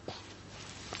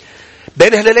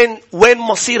 بين هلالين وين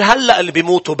مصير هلأ اللي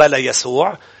بيموتوا بلا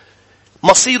يسوع؟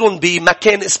 مصير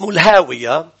بمكان اسمه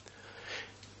الهاوية،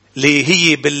 اللي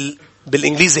هي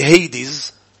بالإنجليزي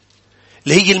هيديز،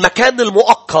 اللي هي المكان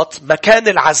المؤقت، مكان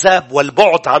العذاب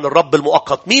والبعد عن الرب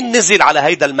المؤقت. مين نزل على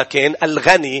هيدا المكان؟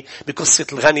 الغني، بقصة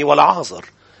الغني والعازر.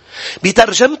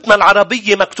 بترجمتنا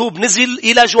العربية مكتوب نزل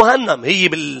إلى جهنم. هي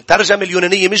بالترجمة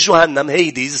اليونانية مش جهنم،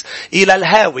 هيديز، إلى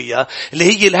الهاوية. اللي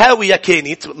هي الهاوية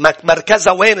كانت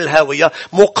مركزها وين؟ الهاوية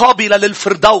مقابلة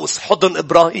للفردوس، حضن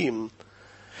إبراهيم.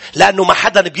 لأنه ما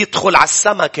حدا بيدخل على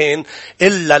السما كان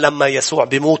إلا لما يسوع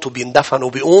بيموت وبيندفن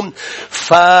وبيقوم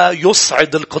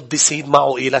فيصعد القديسين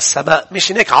معه إلى السماء.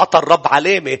 مش هيك عطى الرب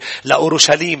علامة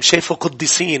لأورشليم، شافوا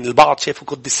قديسين، البعض شافوا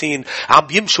قديسين عم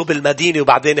يمشوا بالمدينة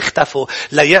وبعدين اختفوا،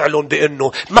 ليعلن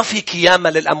بأنه ما في قيامة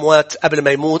للأموات قبل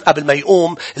ما يموت، قبل ما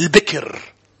يقوم البكر،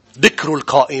 بكروا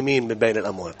القائمين من بين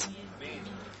الأموات.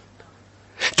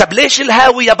 طب ليش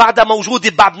الهاوية بعدها موجودة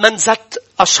بعد ما نزت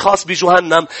أشخاص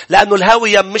بجهنم؟ لأنه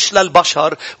الهاوية مش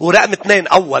للبشر. ورقم 2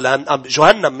 أولا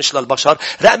جهنم مش للبشر.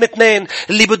 رقم 2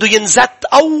 اللي بده ينزت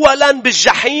أولا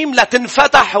بالجحيم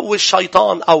لتنفتح هو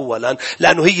الشيطان أولا،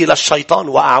 لأنه هي للشيطان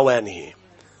وأعوانه.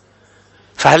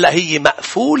 فهلأ هي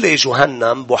مقفولة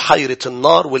جهنم، بحيرة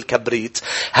النار والكبريت.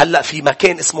 هلأ في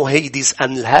مكان اسمه هيديز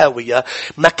أن الهاوية،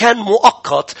 مكان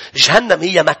مؤقت. جهنم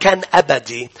هي مكان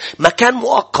أبدي، مكان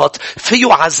مؤقت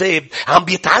فيه عذاب. عم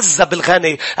بيتعذب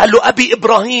الغني، قال له أبي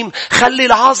إبراهيم خلي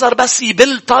العازر بس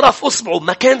يبل طرف أصبعه.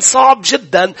 مكان صعب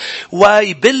جدا،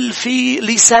 ويبل في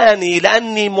لساني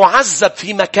لأني معذب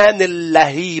في مكان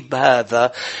اللهيب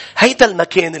هذا. هيدا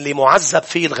المكان اللي معذب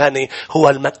فيه الغني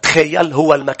هو تخيل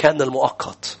هو المكان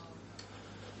المؤقت.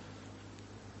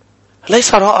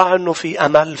 ليس رائع أنه في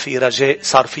أمل، في رجاء،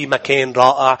 صار في مكان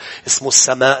رائع اسمه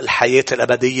السماء، الحياة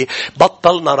الأبدية.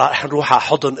 بطلنا راح نروح على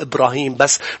حضن إبراهيم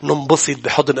بس ننبسط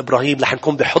بحضن إبراهيم، رح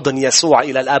نكون بحضن يسوع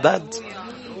إلى الأبد.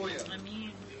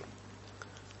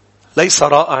 ليس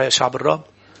رائع يا شعب الرب؟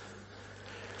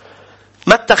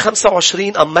 متى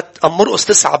 25 أم مرقس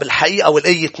 9 بالحقيقة،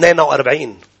 والآية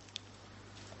 42.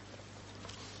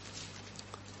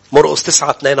 مرقس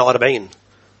 9:42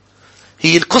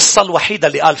 هي القصة الوحيدة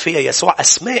اللي قال فيها يسوع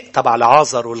أسماء تبع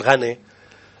العازر والغني.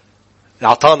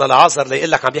 أعطانا العازر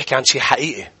ليقول لك عم بيحكي عن شيء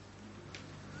حقيقي.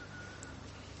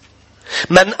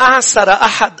 من أعسر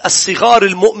أحد الصغار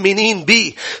المؤمنين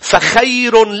بي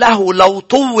فخير له لو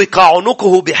طوق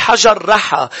عنقه بحجر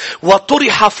رحى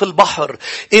وطرح في البحر.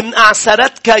 إن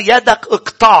أعسرتك يدك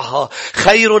اقطعها.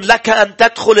 خير لك أن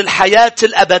تدخل الحياة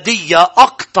الأبدية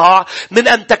أقطع من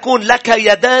أن تكون لك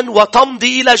يدان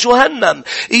وتمضي إلى جهنم،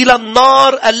 إلى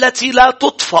النار التي لا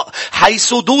تطفأ،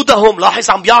 حيث دودهم. لاحظ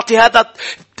عم بيعطي هذا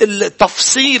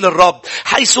التفصيل الرب،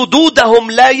 حيث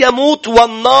دودهم لا يموت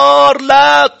والنار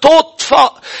لا تطفأ.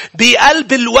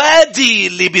 بقلب الوادي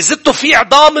اللي بيزتوا فيه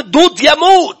عظام الدود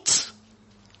يموت.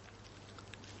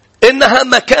 إنها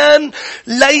مكان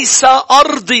ليس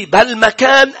أرضي بل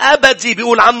مكان أبدي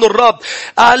بيقول عنه الرب.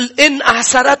 قال إن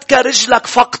أعسرتك رجلك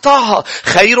فاقطعها.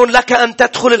 خير لك أن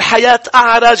تدخل الحياة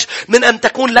أعرج من أن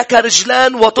تكون لك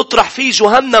رجلان وتطرح في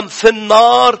جهنم، في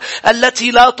النار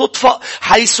التي لا تطفأ،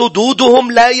 حيث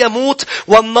دودهم لا يموت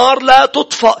والنار لا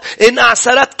تطفأ. إن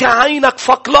أعسرتك عينك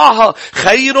فاقلعها.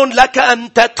 خير لك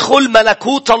أن تدخل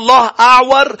ملكوت الله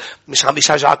أعور. مش عم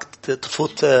بيشجعك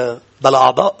تفوت بلا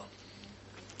أعضاء،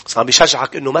 عم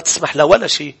بيشجعك إنه ما تسمح له ولا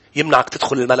شيء يمنعك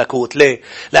تدخل الملكوت. ليه؟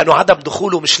 لأنه عدم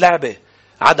دخوله مش لعبة.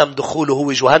 عدم دخوله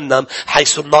هو جهنم،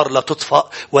 حيث النار لا تطفأ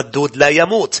والدود لا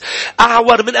يموت.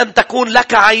 أعور من أن تكون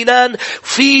لك عينان،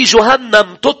 في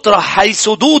جهنم تطرح، حيث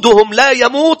دودهم لا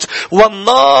يموت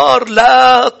والنار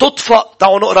لا تطفأ.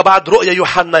 تعالوا نقرأ بعد رؤيا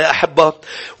يوحنا يا أحبة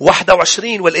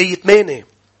 21 والآية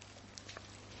 8.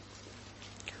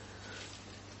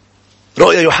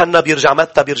 رؤيا يوحنا بيرجع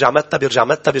متى،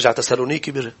 بيرجع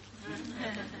تسالونيكي،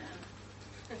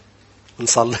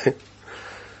 نصلي.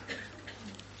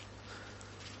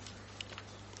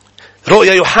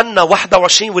 رؤيا يوحنا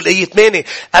 21 والآية 8.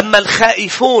 أما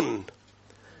الخائفون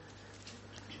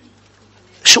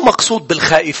شو مقصود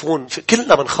بالخائفون؟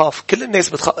 كلنا بنخاف، كل الناس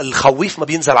بتخاف. الخويف ما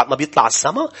بيطلع على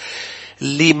السماء.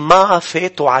 اللي ما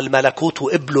فاتوا على الملكوت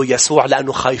وقبلوا يسوع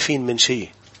لأنه خايفين من شيء.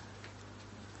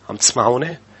 عم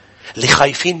تسمعوني؟ اللي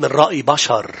خايفين من رأي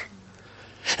بشر،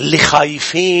 اللي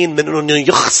خايفين من أنه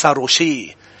يخسروا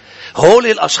شيء، هول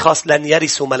الأشخاص لن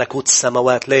يرثوا ملكوت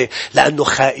السماوات. ليه؟ لأنه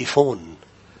خائفون.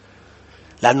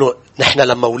 لأنه نحن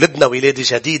لما ولدنا ولادة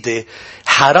جديدة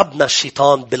حاربنا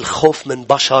الشيطان بالخوف من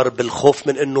بشر، بالخوف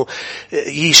من أنه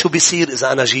شو بيصير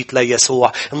إذا أنا جيت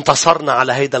ليسوع. انتصرنا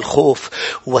على هيدا الخوف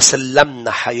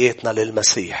وسلمنا حياتنا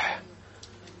للمسيح.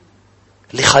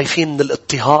 اللي خايفين من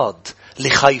الاضطهاد، اللي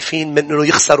خايفين من أنه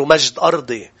يخسروا مجد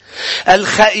أرضي.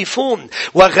 الخائفون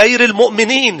وغير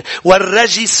المؤمنين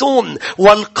والرجسون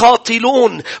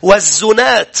والقاتلون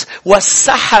والزنات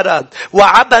والسحرة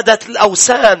وعبدة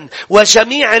الأوثان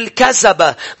وجميع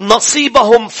الكذبة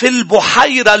نصيبهم في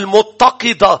البحيرة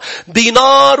المتقدة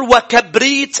بنار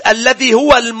وكبريت الذي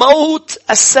هو الموت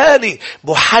الثاني.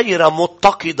 بحيرة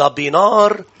متقدة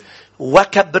بنار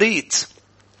وكبريت.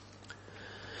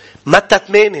 متى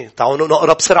 8. تعالوا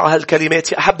نقرأ بسرعة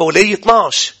هالكلمات يا أحبة. ولي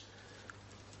 12.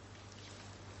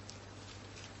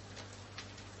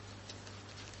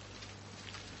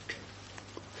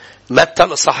 متى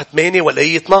الإصحاح 8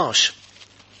 والآية 12.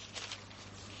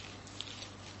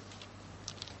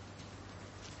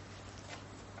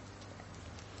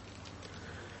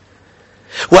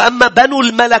 وأما بنو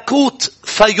الملكوت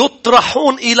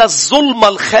فيطرحون إلى الظلمة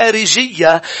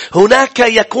الخارجية، هناك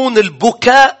يكون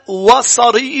البكاء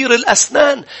وصرير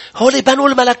الأسنان. هؤلاء بنو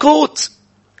الملكوت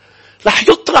رح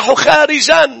يطرحوا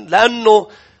خارجا، لأنه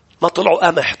ما طلعوا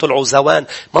قمح، طلعوا زوان،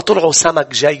 ما طلعوا سمك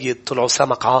جيد، طلعوا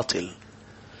سمك عاطل.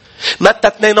 متى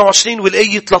 22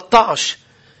 والآية 13.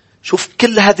 شوف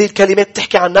كل هذه الكلمات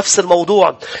تحكي عن نفس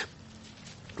الموضوع.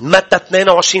 متى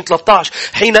 22:13.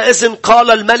 حينئذ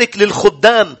قال الملك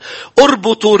للخدام: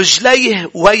 اربطوا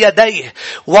رجليه ويديه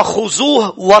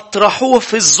وخذوه واطرحوه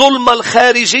في الظلمة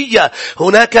الخارجية،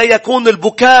 هناك يكون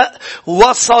البكاء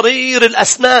وصرير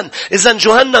الأسنان. إذن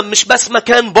جهنم مش بس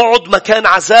مكان بعد، مكان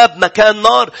عذاب، مكان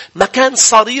نار، مكان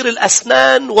صرير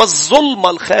الأسنان والظلمة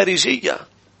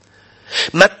الخارجية.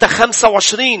 متى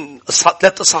 25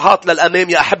 3 إصحاحات للأمام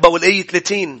يا أحبة والآية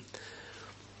 30.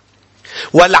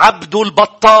 والعبد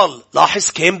البطال، لاحظ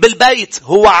كان بالبيت،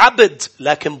 هو عبد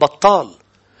لكن بطال،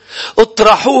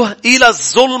 اطرحوه إلى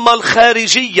الظلمة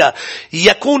الخارجية،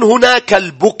 يكون هناك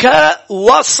البكاء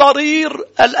وصرير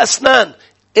الأسنان.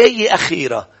 آية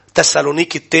أخيرة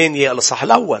تسالونيكي الثانية الإصحاح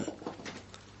الأول.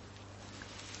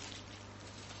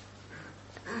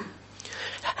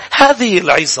 هذه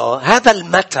العظة، هذا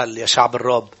المثل يا شعب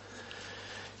الرب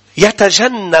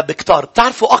يتجنب كتار.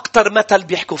 بتعرفوا أكتر مثل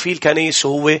بيحكوا فيه الكنيسة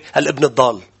هو الابن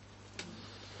الضال.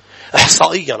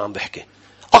 إحصائيا عم بحكي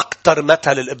أكتر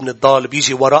مثل الابن الضال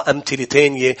بيجي وراء أمثلة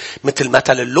تانية مثل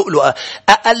مثل اللؤلؤة.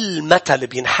 أقل مثل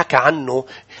بينحكى عنه،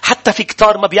 حتى في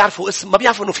كتار ما بيعرفوا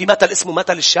إنه في مثل اسمه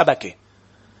مثل الشبكة.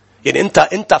 يعني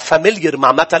أنت فاميليير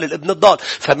مع مثل الابن الضال،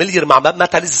 فاميليير مع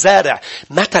مثل الزارع.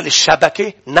 مثل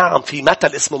الشبكة، نعم في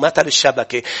مثل اسمه مثل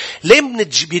الشبكة. ليه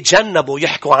بيتجنبوا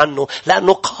يحكوا عنه؟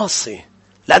 لأنه قاسي،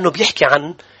 لأنه بيحكي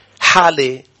عن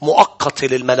حالة مؤقتة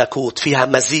للملكوت فيها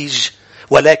مزيج،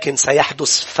 ولكن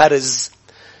سيحدث فرز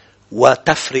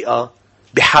وتفرقة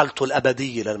بحالته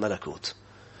الأبدية للملكوت.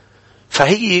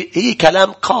 فهي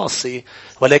كلام قاسي،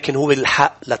 ولكن هو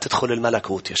الحق لتدخل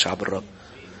الملكوت يا شعب الرب.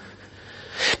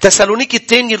 تسالونيكي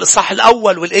الثاني الإصحاح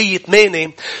الأول والآية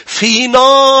 8. في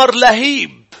نار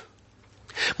لهيب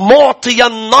معطي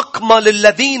النقمة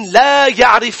للذين لا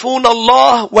يعرفون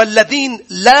الله والذين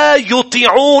لا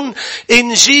يطيعون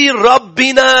إنجيل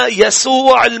ربنا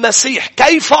يسوع المسيح.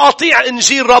 كيف أطيع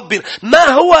إنجيل ربنا؟ ما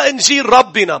هو إنجيل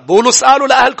ربنا؟ بولس قالوا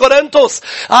لأهل كورنثوس،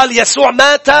 قال يسوع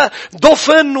مات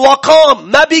دفن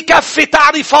وقام. ما بيكفي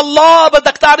تعرف الله،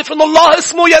 بدك تعرف إن الله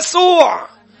اسمه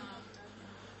يسوع،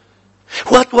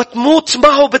 وتموت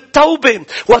معه بالتوبة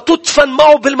وتدفن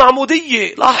معه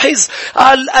بالمعمودية. لاحظ،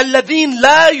 الذين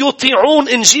لا يطيعون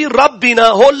إنجيل ربنا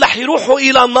هول رح يروحوا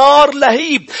إلى نار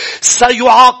لهيب،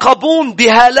 سيعاقبون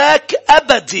بهلاك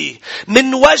أبدي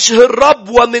من وجه الرب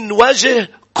ومن وجه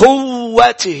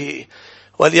قوته.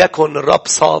 وليكن الرب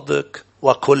صادق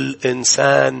وكل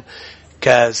إنسان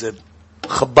كاذب.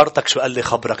 خبرتك شو قال لي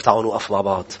خبرك؟ تعالوا نوقف مع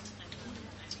بعض.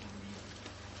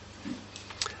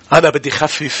 أنا بدي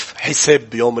خفف حساب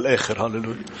بيوم الآخر.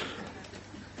 هاللويا.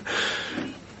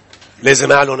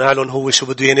 لازم أعلن هو شو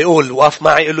بده يعني يقول. وقف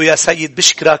معي قل له: يا سيد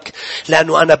بشكرك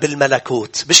لأنه أنا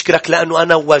بالملكوت، بشكرك لأنه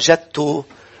أنا وجدت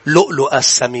لؤلؤة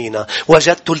الثمينة،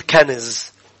 وجدت الكنز.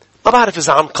 ما بعرف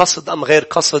إذا عن قصد أم غير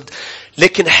قصد،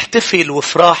 لكن احتفل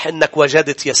وفراح إنك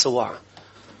وجدت يسوع.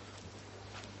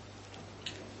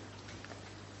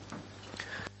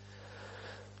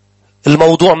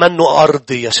 الموضوع منه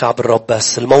أرضي يا شعب الرب،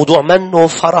 بس الموضوع منه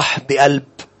فرح بقلب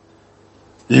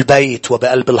البيت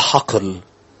وبقلب الحقل،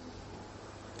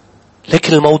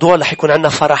 لكن الموضوع رح يكون عنا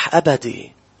فرح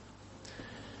أبدي،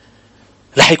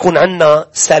 رح يكون عنا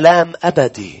سلام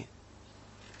أبدي،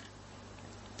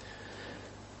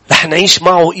 رح نعيش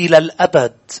معه إلى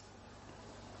الأبد،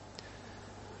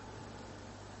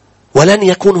 ولن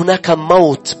يكون هناك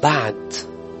موت بعد،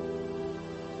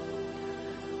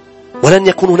 ولن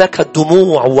يكون هناك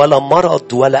دموع ولا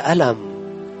مرض ولا ألم.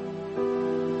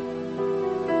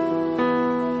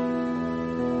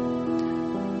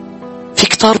 في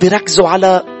كتار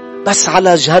بيركزوا بس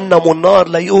على جهنم والنار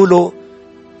ليقولوا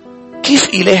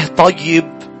كيف إله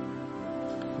طيب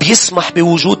بيسمح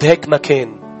بوجود هيك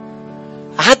مكان.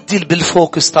 عدل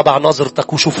بالفوكس تبع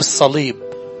نظرتك وشوف الصليب.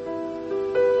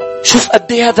 شوف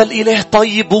قد ايه هذا الإله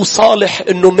طيب وصالح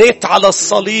انه مات على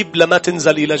الصليب لما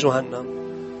تنزل إلى جهنم.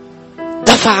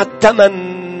 دفع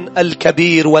الثمن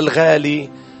الكبير والغالي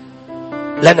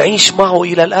لنعيش معه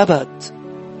إلى الأبد.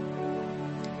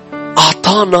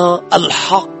 أعطانا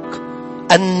الحق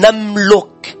أن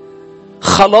نملك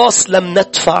خلاص لم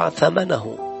ندفع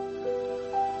ثمنه.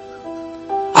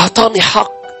 أعطاني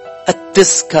حق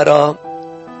التذكرة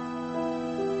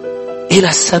إلى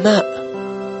السماء.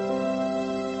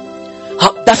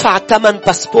 دفع ثمن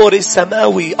باسبوري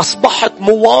سماوي. أصبحت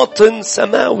مواطن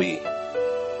سماوي.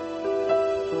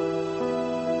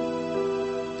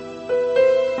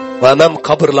 وأمام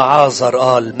قبر لعازر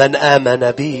قال من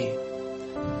آمن بي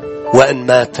وإن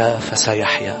مات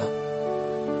فسيحيا،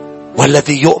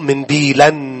 والذي يؤمن بي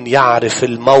لن يعرف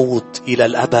الموت إلى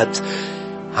الأبد.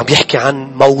 عم يحكي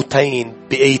عن موتين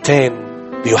بآيتين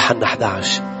بيوحنا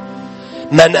 11.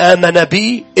 من آمن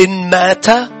بي إن مات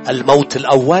الموت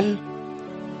الأول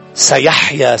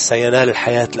سيحيا، سينال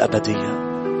الحياة الأبدية.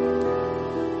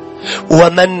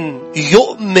 ومن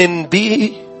يؤمن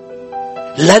بي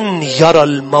لن يرى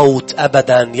الموت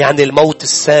أبدا، يعني الموت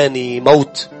الثاني،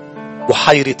 موت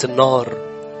بحيرة النار،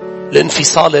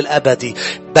 الانفصال الأبدي،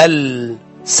 بل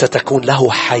ستكون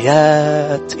له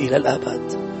حياة إلى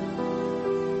الأبد.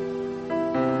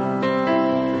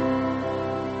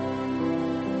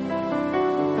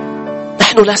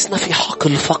 نحن لسنا في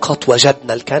حقل فقط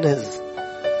وجدنا الكنز،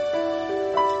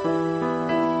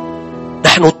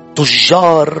 نحن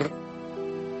التجار.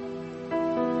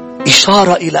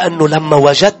 إشارة إلى أنه لما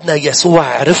وجدنا يسوع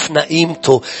عرفنا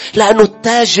قيمته، لأنه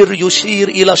التاجر يشير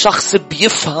إلى شخص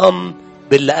بيفهم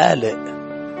باللآلئ.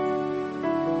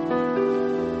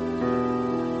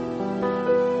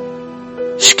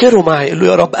 اشكروا معي، قل له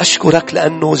يا رب أشكرك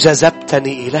لأنه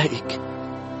جذبتني إليك.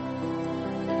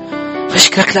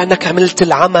 أشكرك لأنك عملت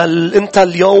العمل. أنت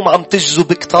اليوم عم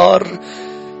تجذب كتار،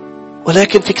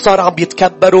 ولكن في كتار عم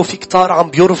بيتكبروا، في كتار عم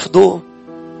بيرفضوا.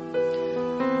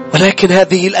 ولكن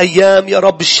هذه الأيام يا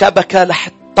رب الشبكة رح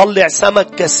تطلع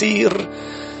سمك كثير،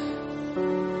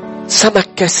 سمك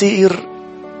كثير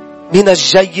من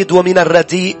الجيد ومن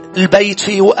الرديء. البيت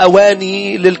فيه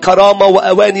أواني للكرامة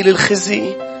وأواني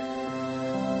للخزي.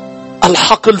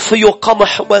 الحقل فيه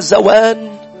قمح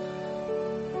وزوان،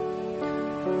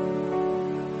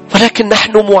 ولكن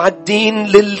نحن معدين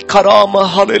للكرامة.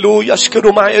 هللويا.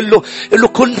 اشكروا معي. قل له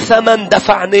كل ثمن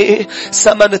دفعناه،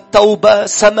 ثمن التوبة،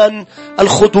 ثمن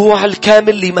الخضوع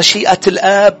الكامل لمشيئة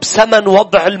الآب، ثمن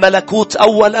وضع الملكوت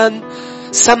أولا،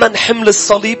 ثمن حمل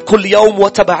الصليب كل يوم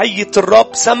وتبعية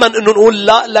الرب، ثمن انه نقول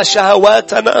لا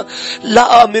لشهواتنا،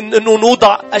 لا من انه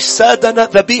نوضع أجسادنا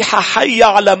ذبيحة حية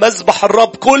على مذبح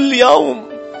الرب كل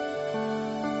يوم.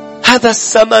 هذا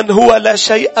الثمن هو لا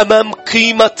شيء أمام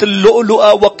قيمة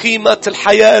اللؤلؤة وقيمة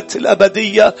الحياة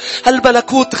الأبدية.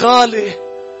 الملكوت غالي،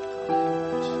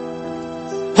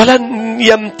 ولن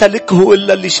يمتلكه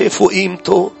إلا اللي شافوا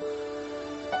قيمته،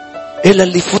 إلا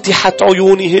اللي فتحت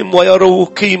عيونهم ويروا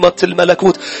قيمة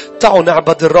الملكوت. تعالوا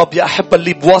نعبد الرب يا أحبة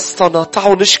اللي بوسطنا.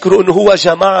 تعالوا نشكره إنه هو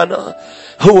جمعنا،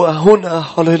 هو هنا.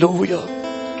 هللويا.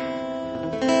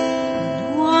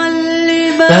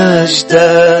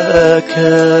 مجدك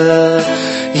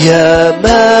يا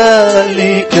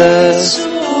مالك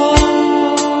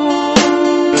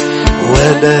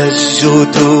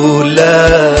ونسجد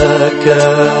لك،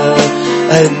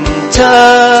 أنت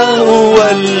هو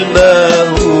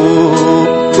الموهوب.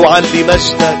 تعلي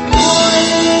مجدك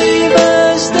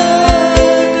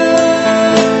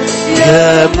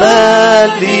يا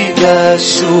مالك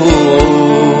الشعوب،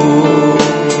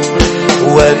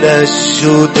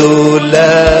 ونسجد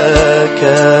لك،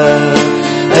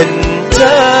 أنت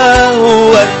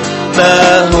هو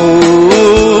الموهوب.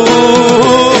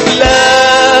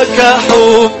 لك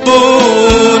حبنا،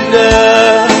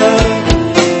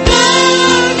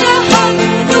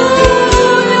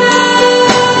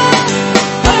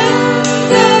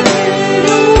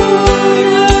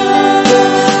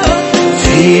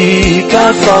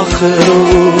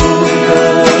 فخرنا.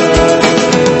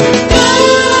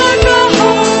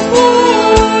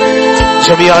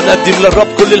 جميعا نقدم للرب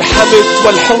كل الحمد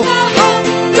والحب.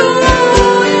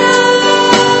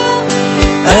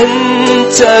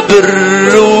 أنت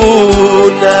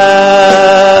برنا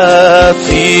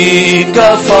فيك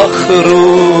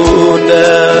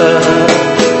فخرنا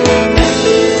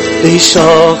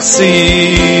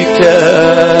لشخصك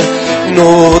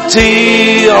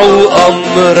نطيع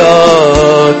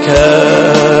أمرك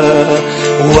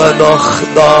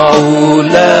ونخضع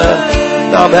لك.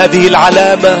 نعم هذه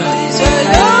العلامة.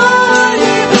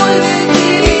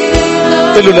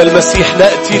 قلوا للمسيح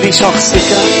نأتي لشخصك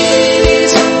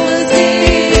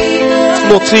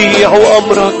نطيع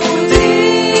أمرك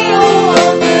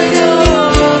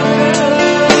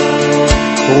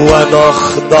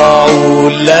ونخضع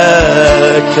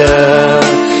لك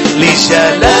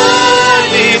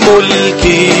لجلال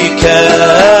ملكك.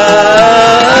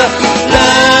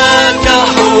 لك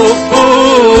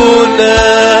حبنا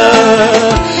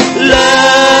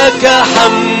لك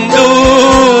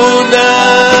حمدنا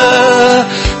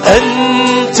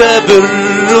أنت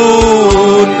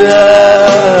برنا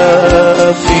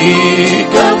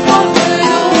فيك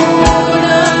فخرنا.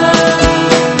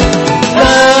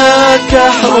 لك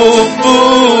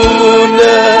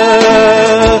حبنا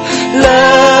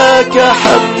لك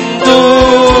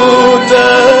حمدنا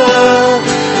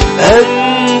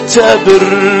أنت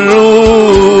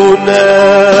برنا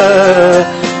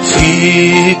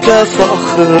فيك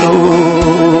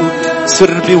فخرنا.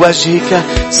 سر بوجهك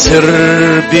سر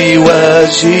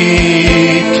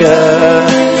بوجهك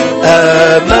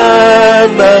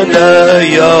أمامنا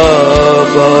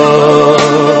يابا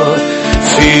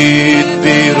فيد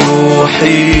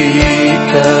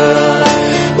بروحك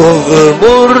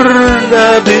اغمرنا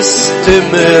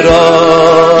باستمرار.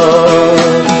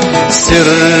 سر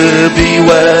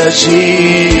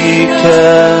بوجهك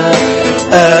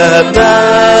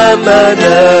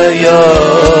أمامنا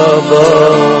يابا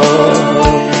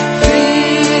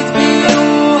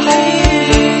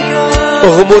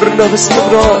اغمرنا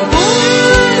باستمرار.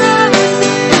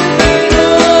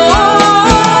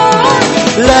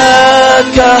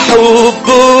 لك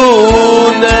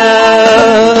حبنا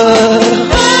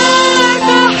لك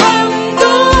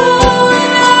حمدنا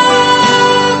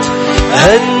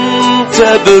أنت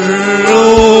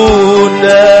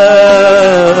برنا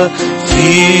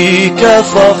فيك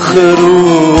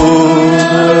فخرنا.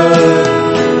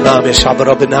 نعم يا شعب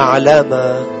الرب إنها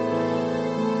علامة.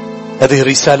 هذه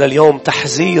الرسالة اليوم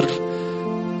تحذير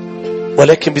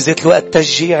ولكن بذات الوقت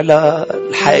تشجيع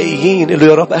للحقيقيين. اللي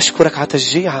يا رب أشكرك على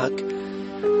تشجيعك.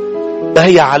 ما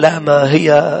هي علامة؟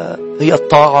 هي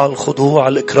الطاعة الخضوع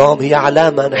الإكرام. هي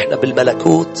علامة نحن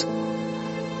بالملكوت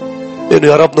لأنه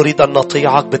يا رب نريد أن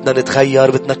نطيعك. بدنا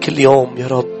نتغير. بدنا كل يوم يا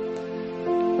رب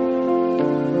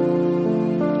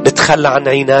نتخلى عن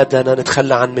عنادنا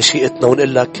نتخلى عن مشيئتنا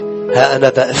ونقول لك ها أنا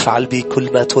ذا افعل بي كل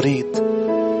ما تريد.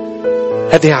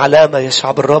 هذه علامة يا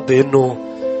شعب الرب إنه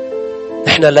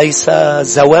نحن ليس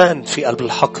زوان في قلب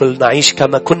الحقل نعيش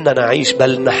كما كنا نعيش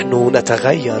بل نحن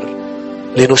نتغير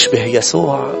لنشبه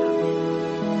يسوع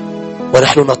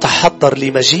ونحن نتحضر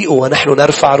لمجيئه ونحن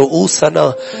نرفع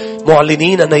رؤوسنا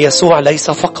معلنين أن يسوع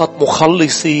ليس فقط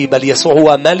مخلصي بل يسوع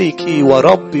هو ملكي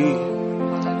وربي.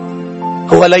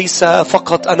 هو ليس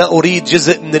فقط أنا أريد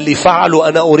جزء من اللي فعله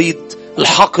أنا أريد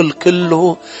الحقل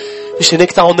كله. مش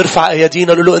هيك تعالوا نرفع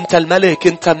أيدينا نقول له أنت الملك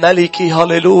أنت ملكي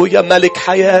هاليلويا ملك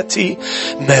حياتي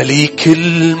ملك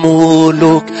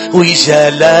الملوك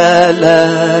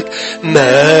وجلالك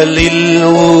مال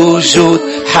الوجود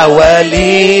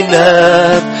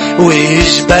حوالينا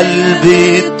وجبل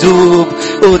بتدوب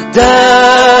قدامك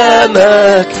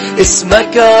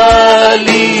اسمك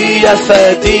لي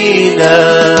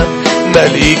يفدينا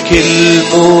ملك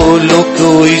الملوك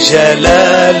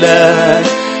وجلالك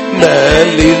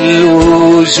مال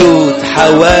الوجود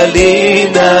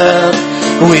حوالينا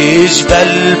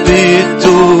وجبل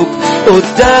بتدوب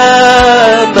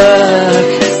قدامك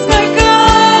اسمك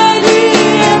لي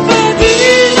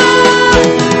يفدينا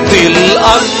في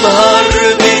الأنهار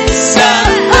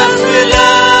بتسقف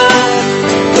لك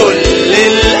كل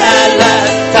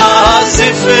الآلات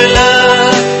تعزف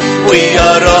لك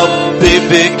ويا رب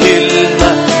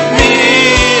بكلمة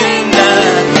منك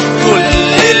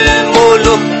كل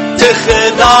الملوك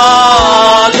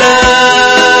تخضع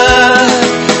لك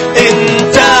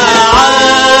انت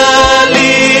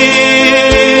عالي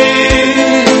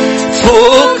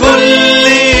فوق كل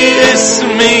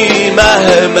اسم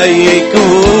مهما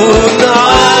يكون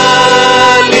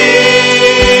عالي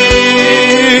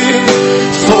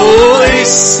فوق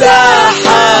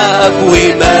السحاب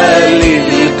ومال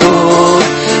الكون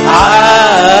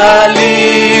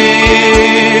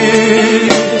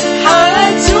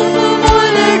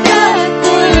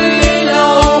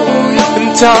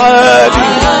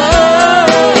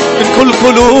عالي من كل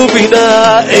قلوبنا.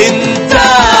 أنت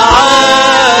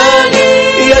عالي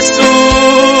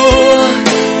يسوع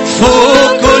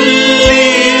فوق كل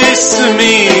اسم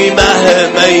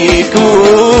مهما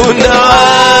يكون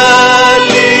عالي،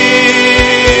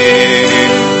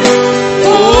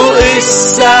 فوق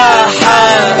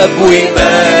السحاب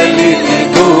ومالي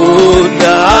الكون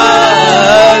عالي.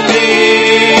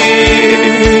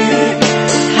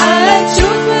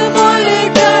 هتشوف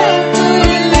ملكك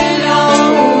كل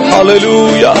العمر.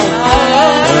 هللويا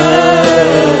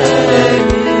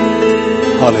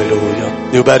هللويا.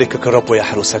 ليباركك الرب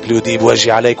ويحرسك، ليديم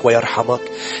وجهه عليك ويرحمك،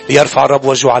 ليرفع الرب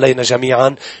وجهه علينا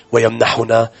جميعا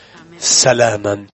ويمنحنا سلاما.